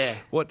bit. Yeah.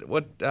 What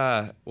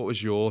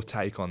was your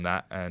take on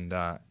that, and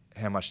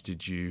how much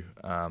did you,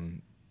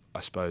 I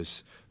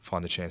suppose,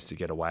 find the chance to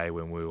get away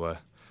when we were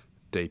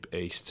deep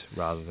east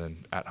rather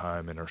than at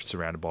home and are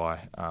surrounded by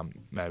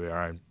maybe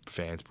our own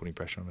fans putting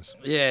pressure on us?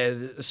 Yeah,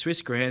 the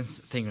Swiss Grand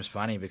thing was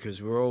funny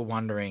because we were all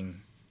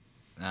wondering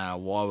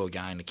why we were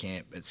going to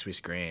camp at Swiss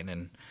Grand,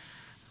 and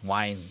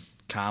Wayne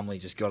calmly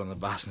just got on the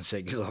bus and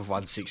said, because I've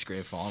won 6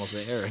 grand finals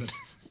there, and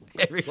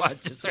everyone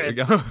just went,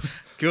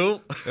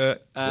 cool.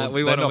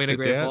 We want to win a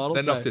grand final.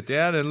 They knocked it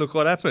down, and look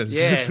what happens.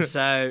 Yeah,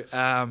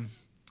 so,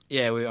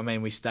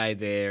 we stayed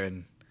there,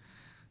 and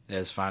it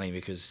was funny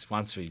because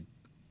once we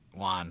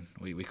won,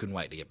 we couldn't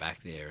wait to get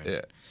back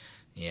there.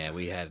 And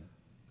we had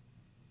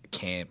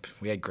camp.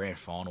 We had grand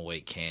final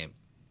week camp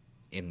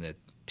in the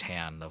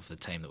town of the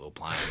team that we were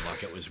playing.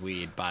 Like, it was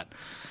weird, but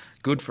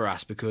good for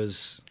us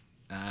because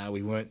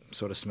we weren't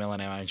sort of smelling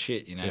our own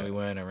shit. We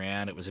weren't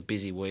around. It was a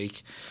busy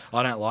week.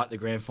 I don't like the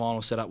grand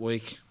final setup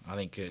week. I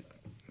think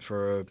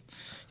to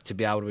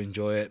be able to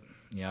enjoy it,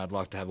 I'd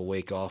like to have a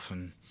week off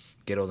and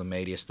get all the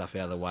media stuff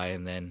out of the way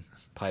and then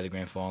play the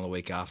grand final the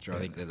week after. I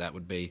think that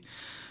would be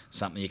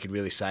something you could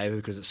really savour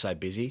because it's so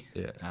busy.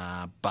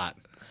 But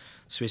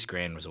Swiss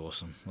Grand was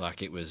awesome.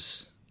 Like, it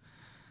was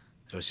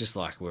just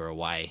like we were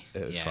away.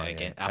 It was fun,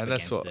 and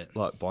that's what it.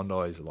 Like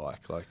Bondi is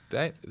like. Like,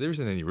 there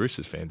isn't any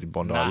Roosters fans in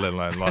Bondi, let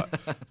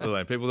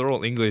alone people. They're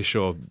all English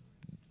or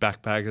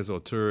backpackers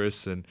or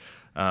tourists, and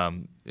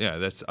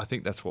I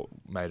think that's what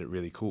made it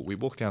really cool. We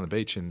walked down the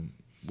beach and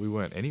we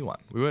weren't anyone.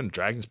 We weren't a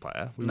Dragons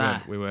player. We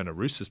weren't a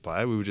Roosters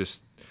player. We were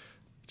just.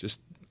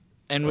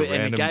 And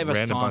it gave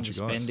us time to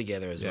spend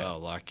together as well.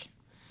 Like,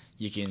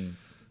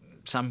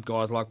 some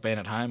guys like being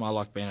at home. I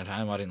like being at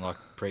home. I didn't like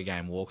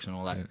pre-game walks and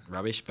all that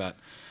rubbish, but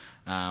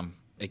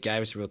it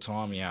gave us real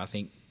time. I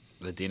think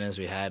the dinners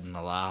we had and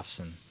the laughs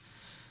and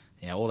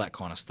all that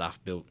kind of stuff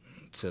built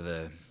to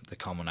the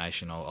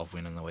culmination of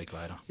winning the week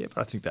later. Yeah,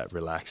 but I think that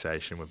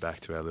relaxation, we're back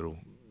to our little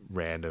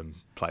random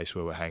place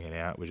where we're hanging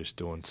out. We're just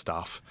doing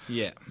stuff.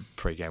 Yeah.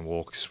 Pre-game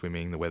walks,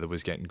 swimming. The weather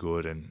was getting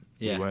good, and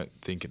we weren't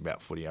thinking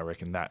about footy. I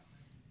reckon that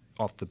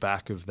off the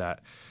back of that,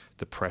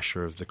 the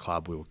pressure of the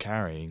club we were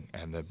carrying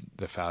and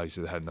the failures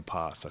that they had in the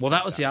past. Well,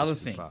 that was the other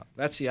thing.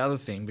 That's the other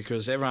thing,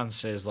 because everyone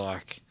says,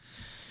 like,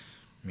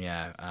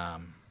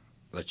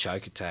 the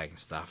choker tag and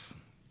stuff.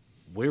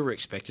 We were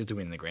expected to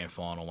win the grand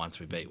final once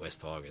we beat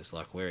West Tigers.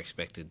 Like, we're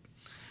expected,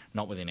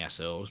 not within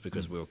ourselves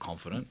because we were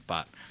confident,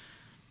 but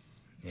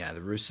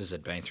the Roosters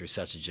had been through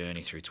such a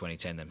journey through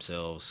 2010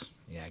 themselves.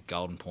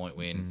 Golden Point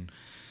win.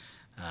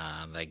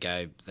 They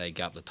go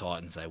up the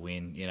Titans, they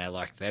win.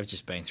 They've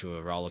just been through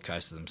a roller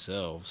coaster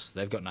themselves.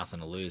 They've got nothing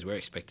to lose. We're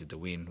expected to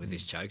win with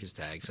this chokers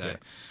tag, so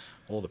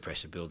all the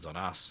pressure builds on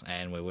us.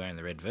 And we're wearing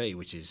the red V,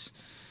 which is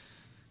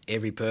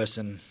every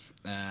person,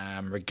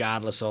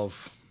 regardless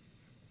of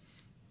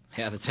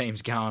how the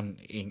team's going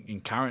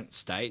in current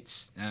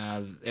states.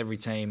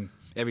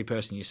 Every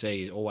person you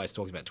see always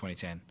talks about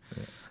 2010.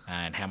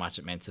 And how much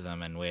it meant to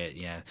them, and where,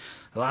 the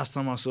last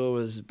time I saw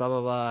was blah,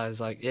 blah, blah. It's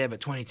like, but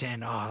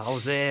 2010, I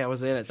was there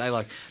that day.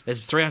 Like,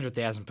 there's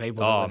 300,000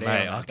 people that were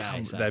there on that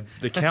day. So.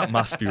 The count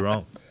must be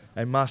wrong.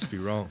 They must be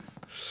wrong.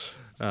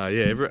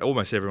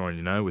 Almost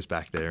everyone was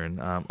back there,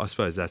 and I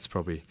suppose that's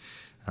probably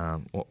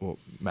what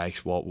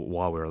makes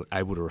why we're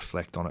able to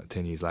reflect on it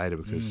 10 years later,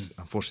 because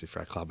unfortunately for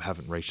our club,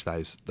 haven't reached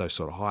those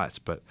sort of heights.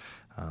 But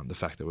the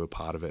fact that we were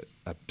part of it,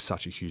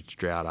 such a huge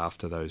drought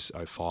after those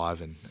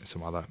 05 and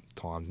some other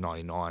times,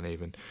 99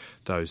 even,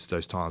 those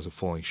times of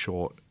falling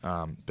short,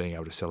 being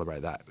able to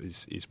celebrate that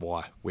is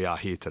why we are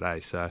here today.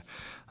 So,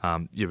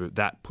 but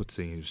that puts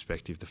things in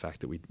perspective, the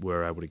fact that we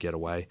were able to get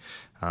away.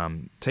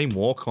 Team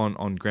walk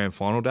on grand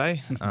final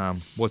day,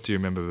 what do you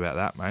remember about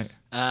that, mate?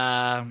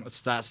 It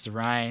starts to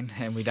rain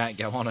and we don't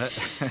go on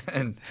it.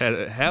 And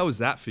how was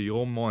that for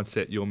your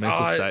mindset, your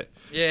mental state?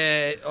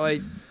 Yeah,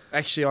 I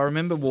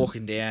remember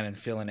walking down and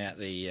filling out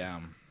the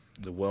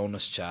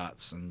wellness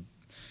charts and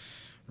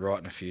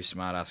writing a few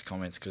smart ass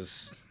comments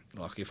because,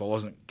 like, if I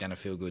wasn't going to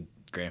feel good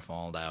grand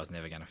final day, I was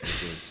never going to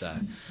feel good. So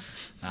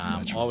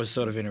I was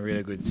sort of in a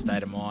really good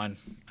state of mind.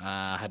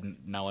 I had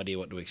no idea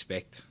what to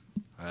expect.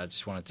 I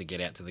just wanted to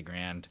get out to the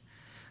ground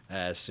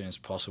as soon as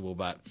possible.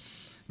 But I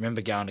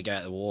remember going to go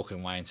out the walk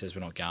and Wayne says,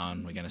 we're not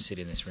going, we're going to sit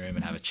in this room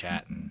and have a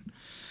chat. And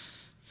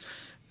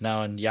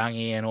knowing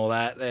Youngie and all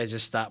that, they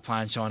just start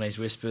playing Chinese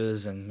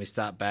whispers and we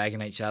start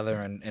bagging each other.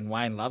 And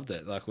Wayne loved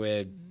it. Like,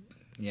 what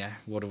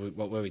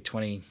were we,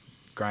 20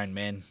 grown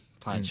men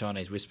playing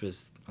Chinese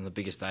whispers on the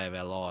biggest day of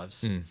our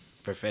lives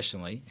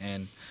professionally.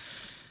 And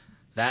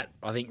that,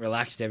 I think,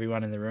 relaxed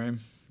everyone in the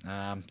room.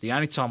 The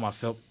only time I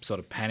felt sort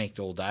of panicked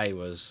all day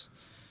was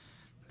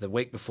the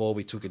week before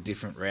we took a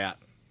different route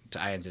to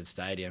ANZ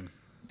Stadium,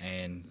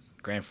 and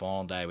grand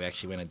final day we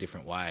actually went a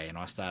different way, and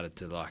I started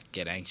to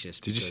get anxious.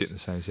 Did you sit in the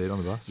same seat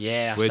on the bus?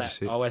 Yeah, Where'd you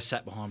sit? I always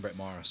sat behind Brett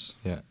Morris.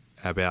 Yeah,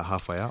 about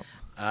halfway up.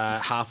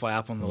 Halfway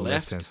up on the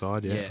left hand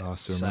side. Yeah, I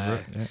still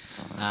remember it.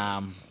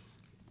 Yeah.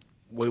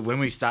 When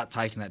we start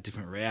taking that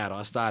different route,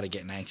 I started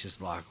getting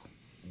anxious. Like,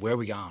 where are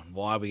we going?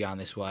 Why are we going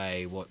this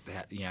way?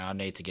 I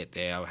need to get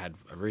there. I had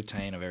a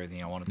routine of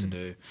everything I wanted to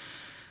do.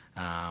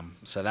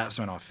 So that's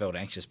when I felt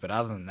anxious. But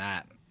other than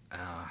that,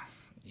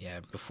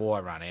 before I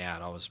ran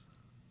out, I was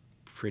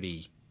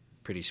pretty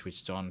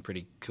switched on,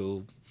 pretty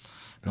cool,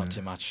 not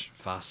too much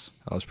fuss.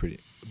 I was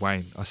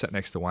Wayne, I sat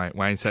next to Wayne.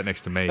 Wayne sat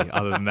next to me.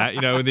 Other than that,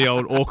 in the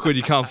old awkward,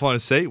 you can't find a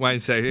seat,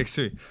 Wayne sat next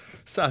to me.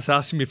 Starts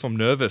asking me if I'm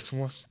nervous.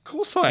 I'm like, of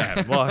course I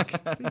am. Like,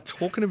 what are you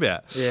talking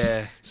about?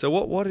 Yeah. So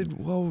why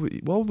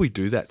would we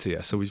do that to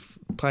you? So we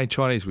played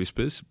Chinese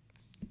whispers.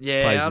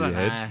 Yeah, plays I in don't your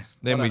head. know.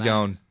 Then we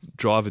go and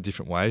drive a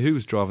different way. Who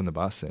was driving the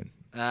bus then?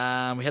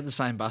 We had the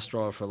same bus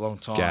driver for a long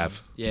time.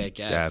 Gav. Yeah,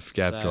 Gav.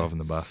 Gav driving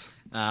the bus.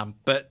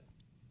 But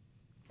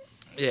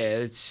yeah,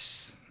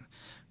 it's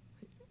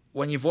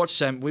when we've watched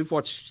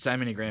so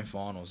many grand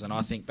finals, and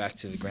I think back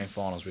to the grand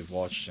finals we've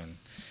watched, and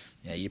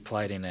you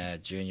played in a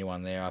junior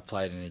one there, I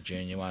played in a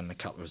junior one, and a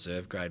couple of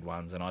reserve grade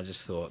ones, and I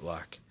just thought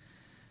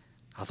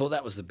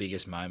that was the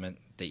biggest moment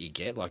that you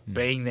get,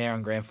 being there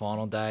on grand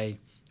final day,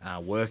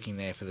 working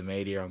there for the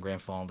media on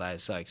grand final day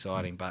is so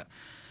exciting, but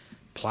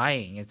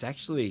playing, it's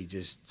actually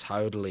just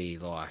totally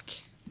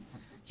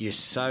you're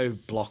so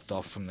blocked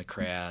off from the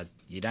crowd.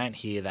 You don't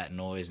hear that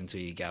noise until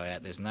you go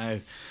out. There's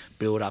no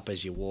build up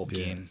as you walk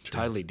in.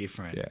 True. Totally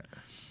different. Yeah.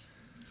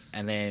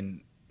 And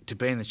then to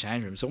be in the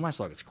change room, it's almost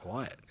like it's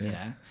quiet.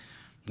 Yeah.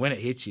 When it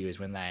hits you is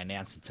when they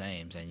announce the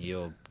teams, and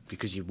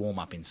because you warm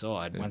up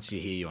inside. Yeah. Once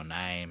you hear your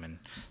name and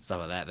stuff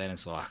like that, then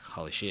it's like,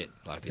 holy shit!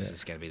 This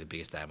is going to be the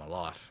biggest day of my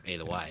life.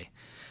 Either way.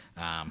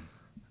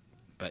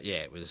 But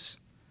yeah,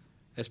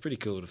 it's pretty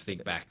cool to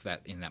think back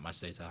that in that much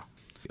detail.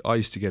 I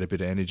used to get a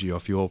bit of energy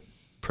off your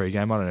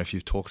pre-game. I don't know if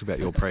you've talked about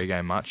your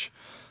pre-game much,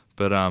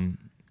 but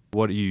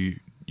what do you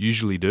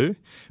usually do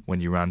when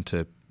you run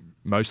to,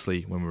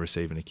 mostly when we're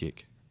receiving a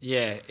kick?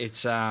 Yeah,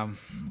 it's I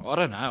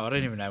don't know. I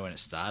don't even know when it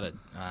started.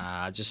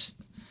 I used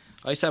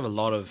to have a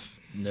lot of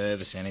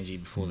nervous energy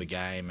before the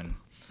game, and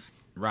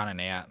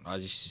running out, I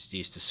just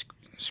used to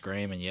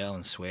scream and yell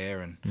and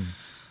swear and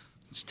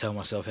just tell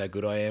myself how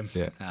good I am.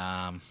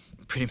 Yeah.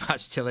 Pretty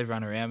much tell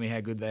everyone around me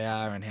how good they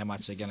are and how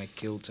much they're going to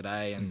kill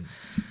today, and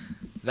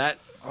that,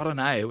 I don't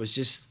know, it was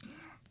just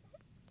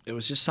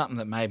something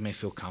that made me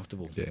feel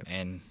comfortable. Yeah.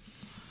 And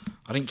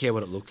I didn't care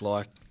what it looked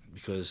like,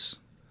 because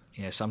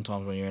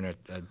sometimes when you're in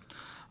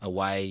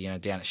away,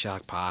 down at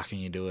Shark Park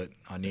and you do it,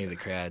 I knew the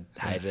crowd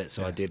hated it,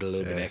 so I did a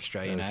little bit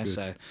extra,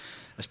 so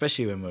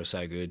especially when we were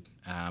so good.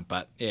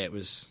 But yeah, it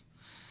was,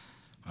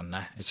 I don't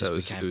know, it just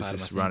became part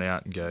of my thing. Run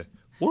out and go,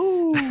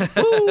 woo,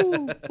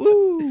 woo,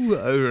 woo,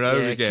 over and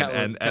over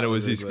again, and it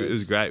was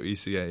great. We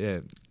used to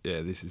go,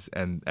 this is,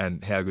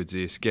 and how good's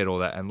this? Get all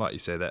that, and like you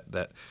say,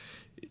 that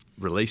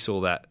release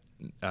all that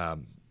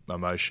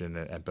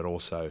emotion, but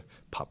also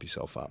pump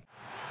yourself up.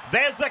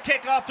 There's the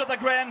kick-off to the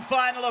grand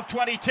final of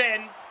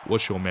 2010.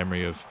 What's your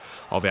memory of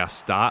our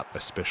start,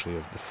 especially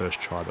of the first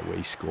try that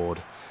we scored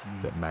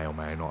that may or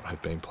may not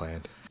have been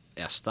planned?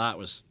 Our start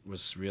was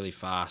really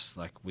fast.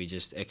 We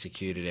just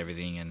executed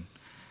everything, and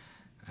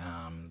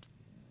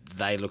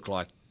they looked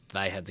like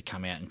they had to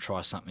come out and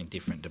try something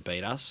different to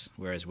beat us,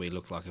 whereas we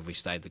looked like if we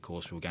stayed the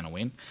course, we were going to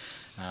win.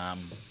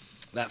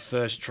 That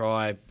first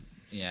try,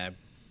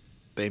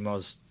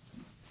 BMOS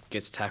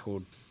gets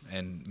tackled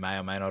and may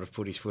or may not have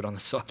put his foot on the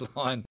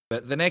sideline.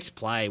 But the next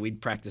play,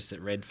 we'd practiced at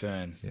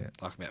Redfern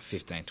about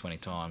 15, 20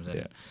 times,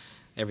 and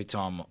every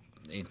time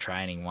in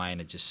training, Wayne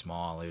would just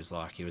smile. He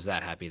was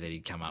that happy that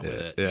he'd come up with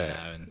it. Yeah. You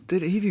know,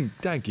 and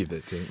Don't give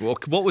that to him. Well,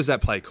 what was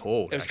that play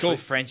called? it was called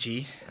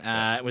Frenchie.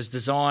 It was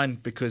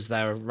designed because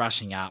they were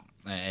rushing up,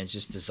 and it's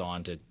just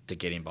designed to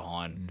get in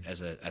behind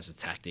as a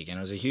tactic. And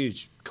it was a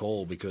huge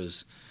call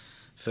because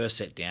first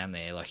set down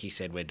there, like he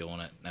said, we're doing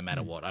it no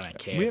matter what. I don't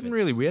care. We hadn't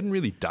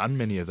really done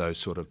many of those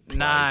sort of plays.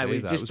 No,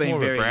 we've just it was been more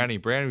very of a Brownie.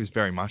 Brownie was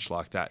very much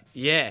like that.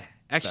 Yeah,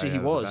 actually he out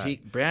of the was.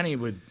 bat. Brownie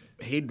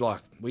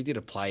we did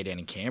a play down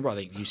in Canberra. I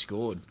think you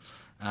scored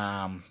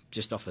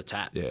just off the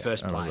tap,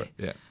 first I play. remember,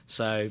 yeah.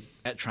 So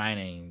at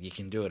training, you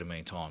can do it a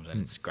million times, and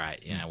it's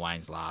great. You know,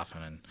 Wayne's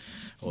laughing and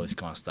all this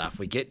kind of stuff.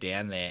 We get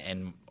down there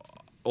and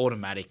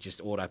automatic,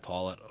 just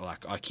autopilot.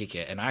 Like I kick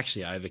it, and I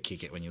actually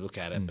overkick it when you look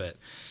at it. But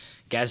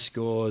Gaz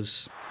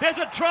scores. There's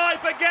a try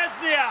for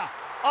Gaznia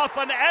off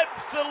an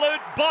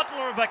absolute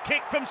bottler of a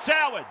kick from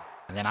Soward.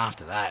 And then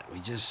after that, we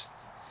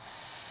just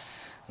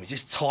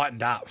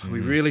tightened up. We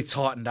really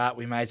tightened up.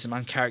 We made some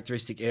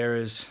uncharacteristic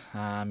errors.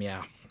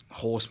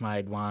 Horse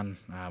made one.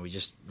 We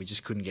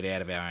just couldn't get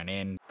out of our own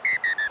end.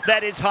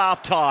 That is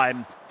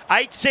half-time.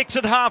 8-6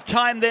 at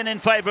half-time then in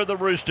favour of the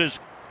Roosters.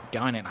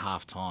 Going at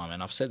half-time,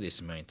 and I've said this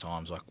a million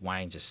times, like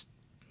Wayne just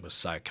was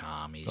so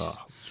calm. It's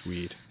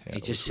weird. Yeah,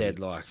 He just said,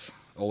 like,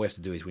 all we have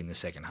to do is win the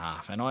second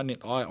half. And I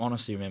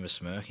honestly remember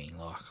smirking.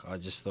 Like, I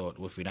just thought,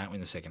 well, if we don't win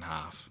the second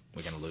half,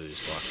 we're going to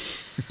lose.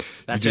 Like,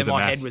 that's where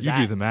my head was at.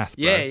 You do the math,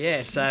 bro.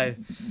 Yeah. So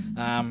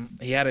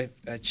he had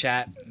a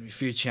chat, a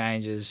few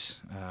changes.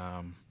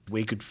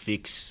 We could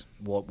fix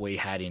what we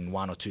had in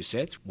one or two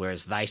sets,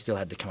 whereas they still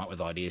had to come up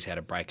with ideas how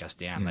to break us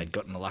down. They'd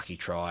gotten a lucky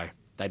try.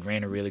 They'd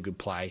ran a really good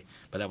play,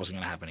 but that wasn't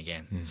going to happen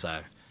again. So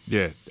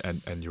yeah,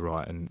 and you're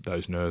right. And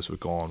those nerves were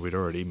gone. We'd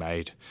already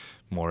made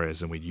more errors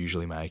than we'd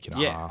usually make in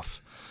a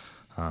half.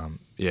 And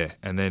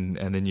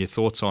then your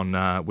thoughts on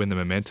when the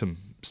momentum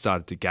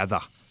started to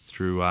gather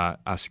through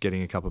us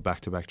getting a couple of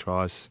back-to-back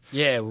tries.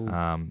 Yeah.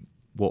 Well,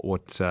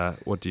 What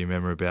do you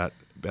remember about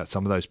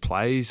some of those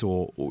plays,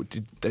 or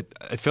did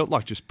it felt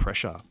like just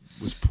pressure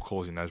was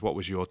causing those? What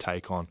was your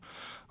take on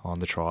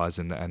the tries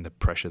and the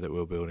pressure that we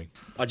were building?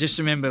 I just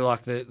remember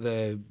like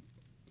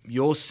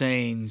your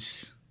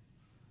scenes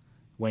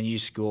when you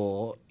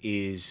score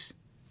is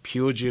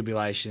pure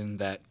jubilation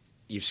that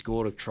you've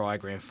scored a try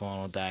grand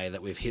final day,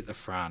 that we've hit the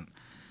front.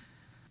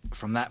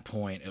 From that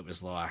point, it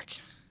was like,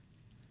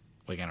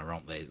 we're going to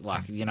romp these.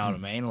 Like, you know what I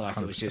mean? Like,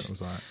 it was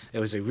just, it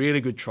was a really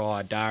good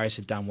try. Darius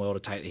had done well to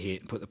take the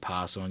hit and put the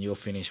pass on. Your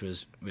finish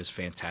was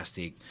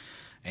fantastic.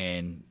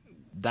 And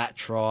that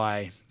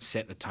try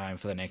set the tone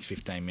for the next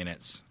 15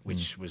 minutes,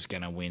 which was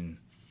going to win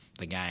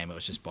the game. It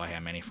was just by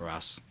how many for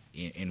us,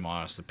 in my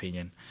honest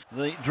opinion.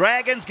 The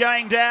Dragons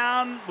going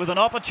down with an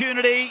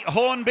opportunity.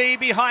 Hornby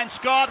behind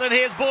Scott, and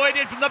here's Boyd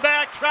in from the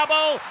back.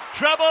 Trouble.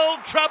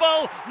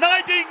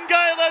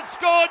 Nightingale has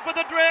scored for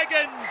the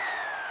Dragons.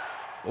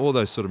 All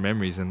those sort of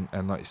memories, and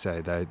like you say,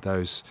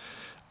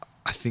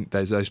 I think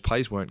those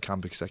plays weren't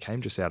come because they came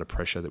just out of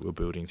pressure that we were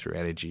building through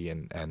energy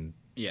and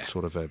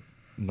sort of a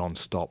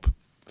non-stop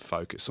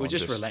focus. We're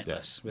just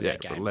relentless with our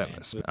game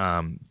relentless.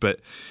 But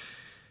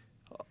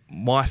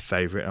my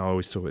favourite, and I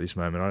always talk about this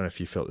moment, I don't know if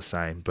you felt the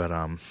same, but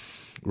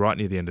right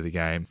near the end of the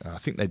game, I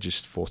think they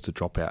just forced a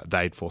drop out.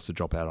 They'd forced a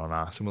drop out on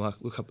us, and we're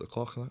like, look up at the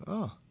clock, and like,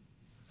 oh,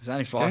 there's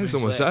only 5 game's minutes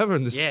almost left. over,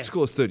 and the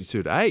score's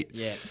 32-8.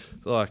 Yeah.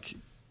 Like,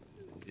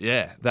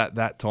 yeah,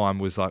 that time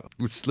was like,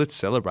 let's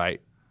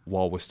celebrate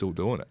while we're still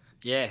doing it.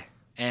 Yeah,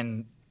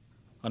 and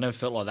I never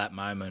felt like that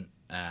moment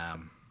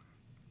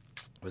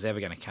was ever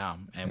going to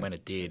come, and when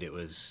it did, it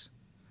was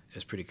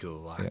pretty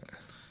cool. Like,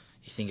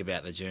 you think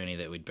about the journey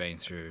that we'd been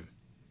through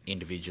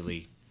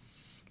individually,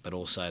 but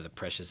also the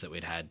pressures that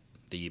we'd had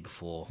the year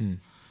before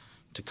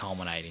to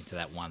culminate into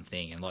that one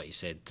thing. And like you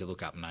said, to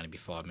look up and only be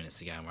 5 minutes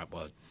to go and we're up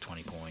by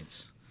 20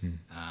 points.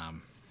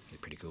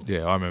 Pretty cool.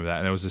 Yeah, I remember that.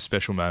 And it was a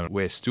special moment.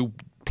 We're still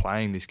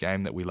playing this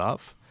game that we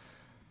love,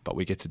 but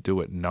we get to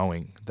do it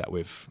knowing that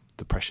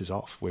the pressure's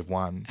off. We've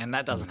won. And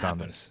that doesn't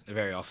happen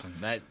very often.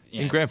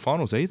 In grand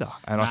finals either.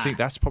 And I think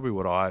that's probably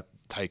what I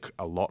take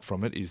a lot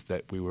from it, is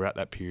that we were at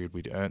that period,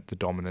 we'd earned the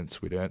dominance,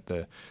 we'd earned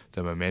the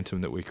momentum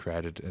that we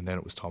created, and then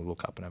it was time to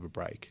look up and have a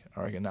break.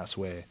 I reckon that's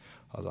where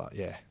I was like,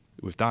 yeah,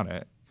 we've done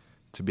it.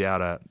 To be able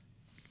to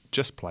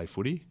just play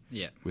footy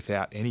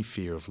without any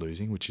fear of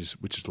losing, which is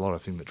a lot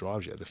of thing that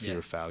drives you, the fear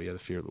of failure, the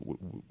fear that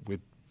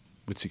we'd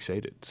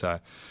succeeded. So,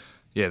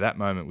 yeah, that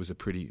moment was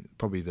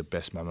probably the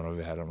best moment I've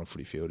ever had on a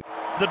footy field.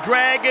 The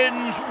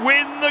Dragons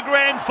win the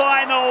grand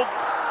final,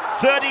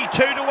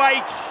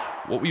 32-8.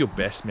 What were your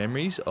best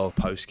memories of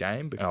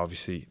post-game?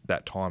 Obviously,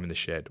 that time in the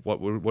shed.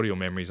 What are your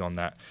memories on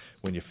that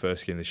when you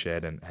first get in the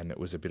shed and it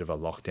was a bit of a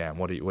lockdown?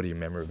 What do you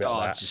remember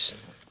about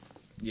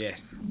that?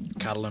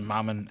 Cuddling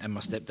mum and my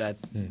stepdad.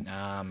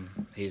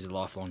 He's a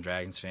lifelong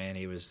Dragons fan.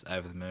 He was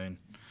over the moon.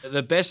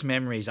 The best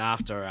memories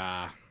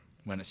after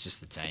when it's just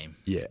the team.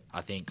 Yeah.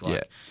 I think.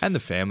 And the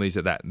families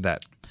at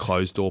that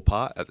closed door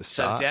part at the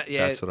start.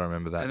 That's what I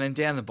remember that. And then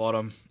down the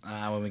bottom,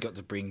 when we got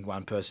to bring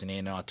one person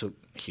in, I took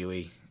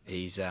Huey.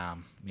 He's,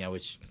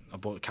 which I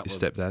bought a couple Your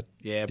stepdad?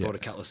 I brought a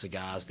couple of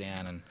cigars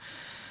down, and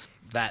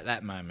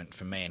that moment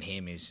for me and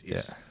him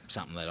is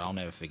something that I'll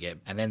never forget.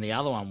 And then the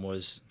other one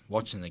was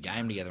watching the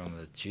game together on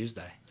the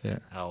Tuesday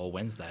or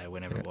Wednesday or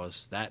whenever it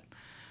was. That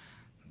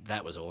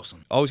was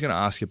awesome. I was going to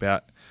ask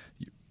about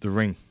the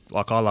ring.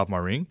 Like, I love my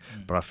ring,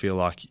 but I feel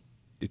like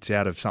it's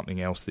out of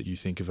something else that you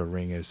think of a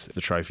ring as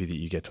the trophy that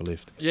you get to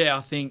lift. Yeah,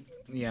 I think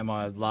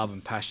my love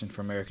and passion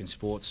for American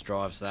sports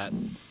drives that.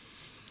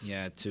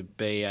 Yeah, to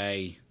be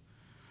a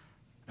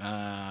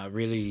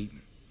really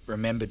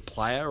remembered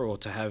player, or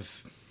to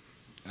have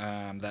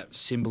that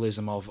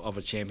symbolism of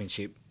a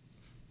championship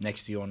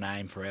next to your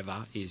name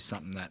forever is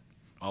something that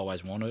I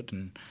always wanted.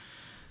 And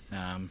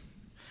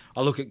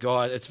I look at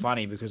guys, it's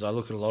funny because I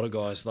look at a lot of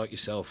guys like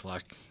yourself,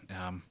 like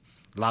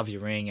love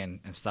your ring and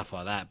stuff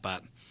like that,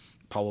 but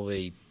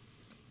probably,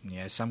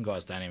 some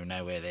guys don't even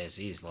know where theirs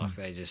is. Like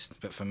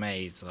but for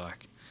me, it's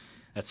like,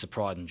 that's the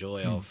pride and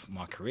joy of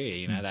my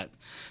career,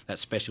 that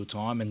special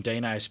time. And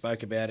Dino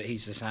spoke about it,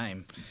 he's the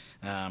same.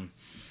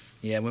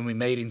 When we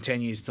meet in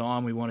 10 years'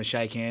 time, we want to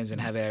shake hands and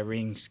have our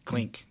rings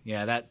clink.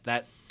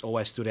 That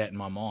always stood out in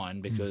my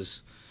mind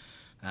because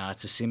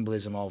it's a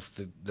symbolism of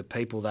the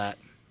people that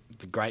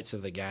the greats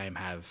of the game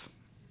have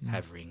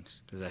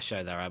rings, because they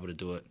show they're able to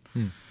do it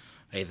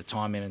either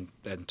time in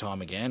and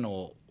time again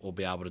or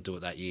be able to do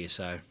it that year.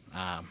 So,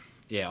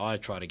 I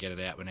try to get it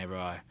out whenever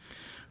I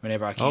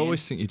can. I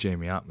always think you G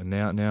me up, and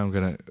now I'm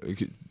going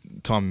to...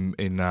 Time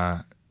in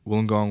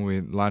Wollongong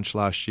with lunch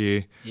last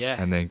year,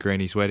 and then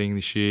Greeny's wedding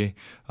this year,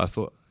 I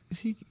thought,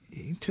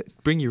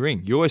 bring your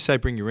ring. You always say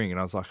bring your ring, and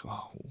I was like, I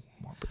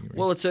might bring your ring.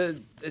 Well, it's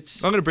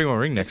I'm going to bring my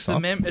ring next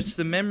time. It's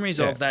the memories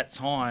of that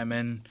time,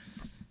 and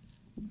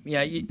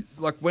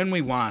like when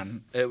we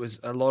won, it was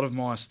a lot of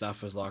my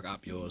stuff was like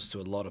up yours to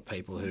a lot of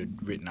people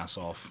who'd written us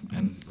off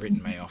and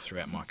written me off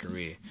throughout my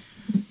career.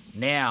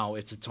 Now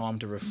it's a time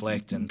to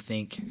reflect and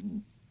think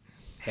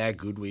how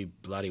good we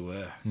bloody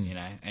were,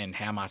 and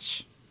how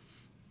much,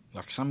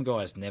 like, some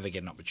guys never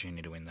get an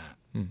opportunity to win that.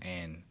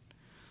 And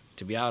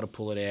to be able to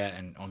pull it out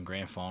and on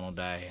grand final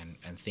day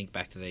and think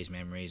back to these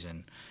memories,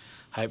 and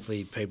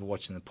hopefully people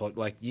watching the pod,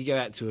 like, you go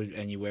out to it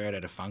and you wear it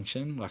at a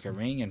function, like a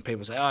ring, and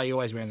people say, oh, you're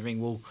always wearing the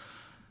ring. Well,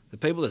 the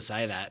people that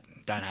say that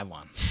don't have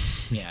one.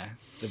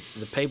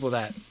 The people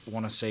that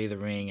want to see the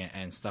ring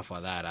and stuff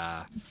like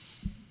that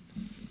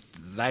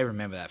they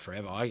remember that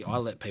forever. I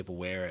let people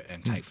wear it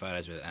and take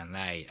photos with it, and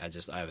they are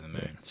just over the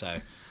moon. So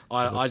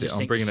I just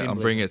think I'm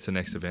bringing it to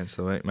next event.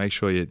 So make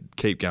sure you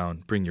keep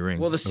going. Bring your ring.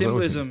 Well, the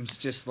symbolism's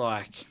just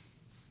like,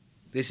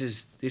 this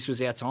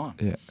was our time.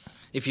 Yeah.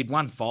 If you'd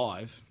won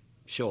 5,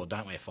 sure,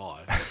 don't wear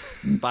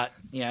 5. But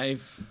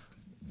if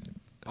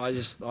I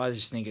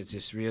just think it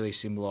just really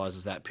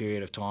symbolises that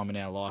period of time in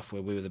our life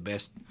where we were the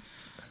best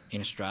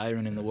in Australia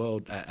and in the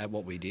world at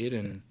what we did,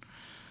 and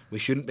we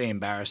shouldn't be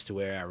embarrassed to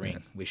wear our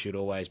ring. We should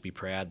always be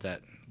proud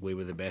that we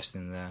were the best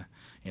in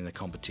the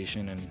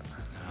competition, and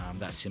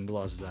that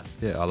symbolises that.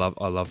 Yeah, I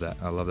love that.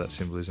 I love that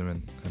symbolism,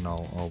 and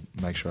I'll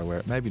make sure I wear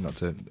it. Maybe not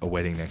to a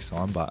wedding next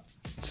time, but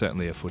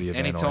certainly a footy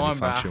event or any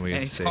function we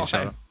get to see each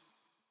other.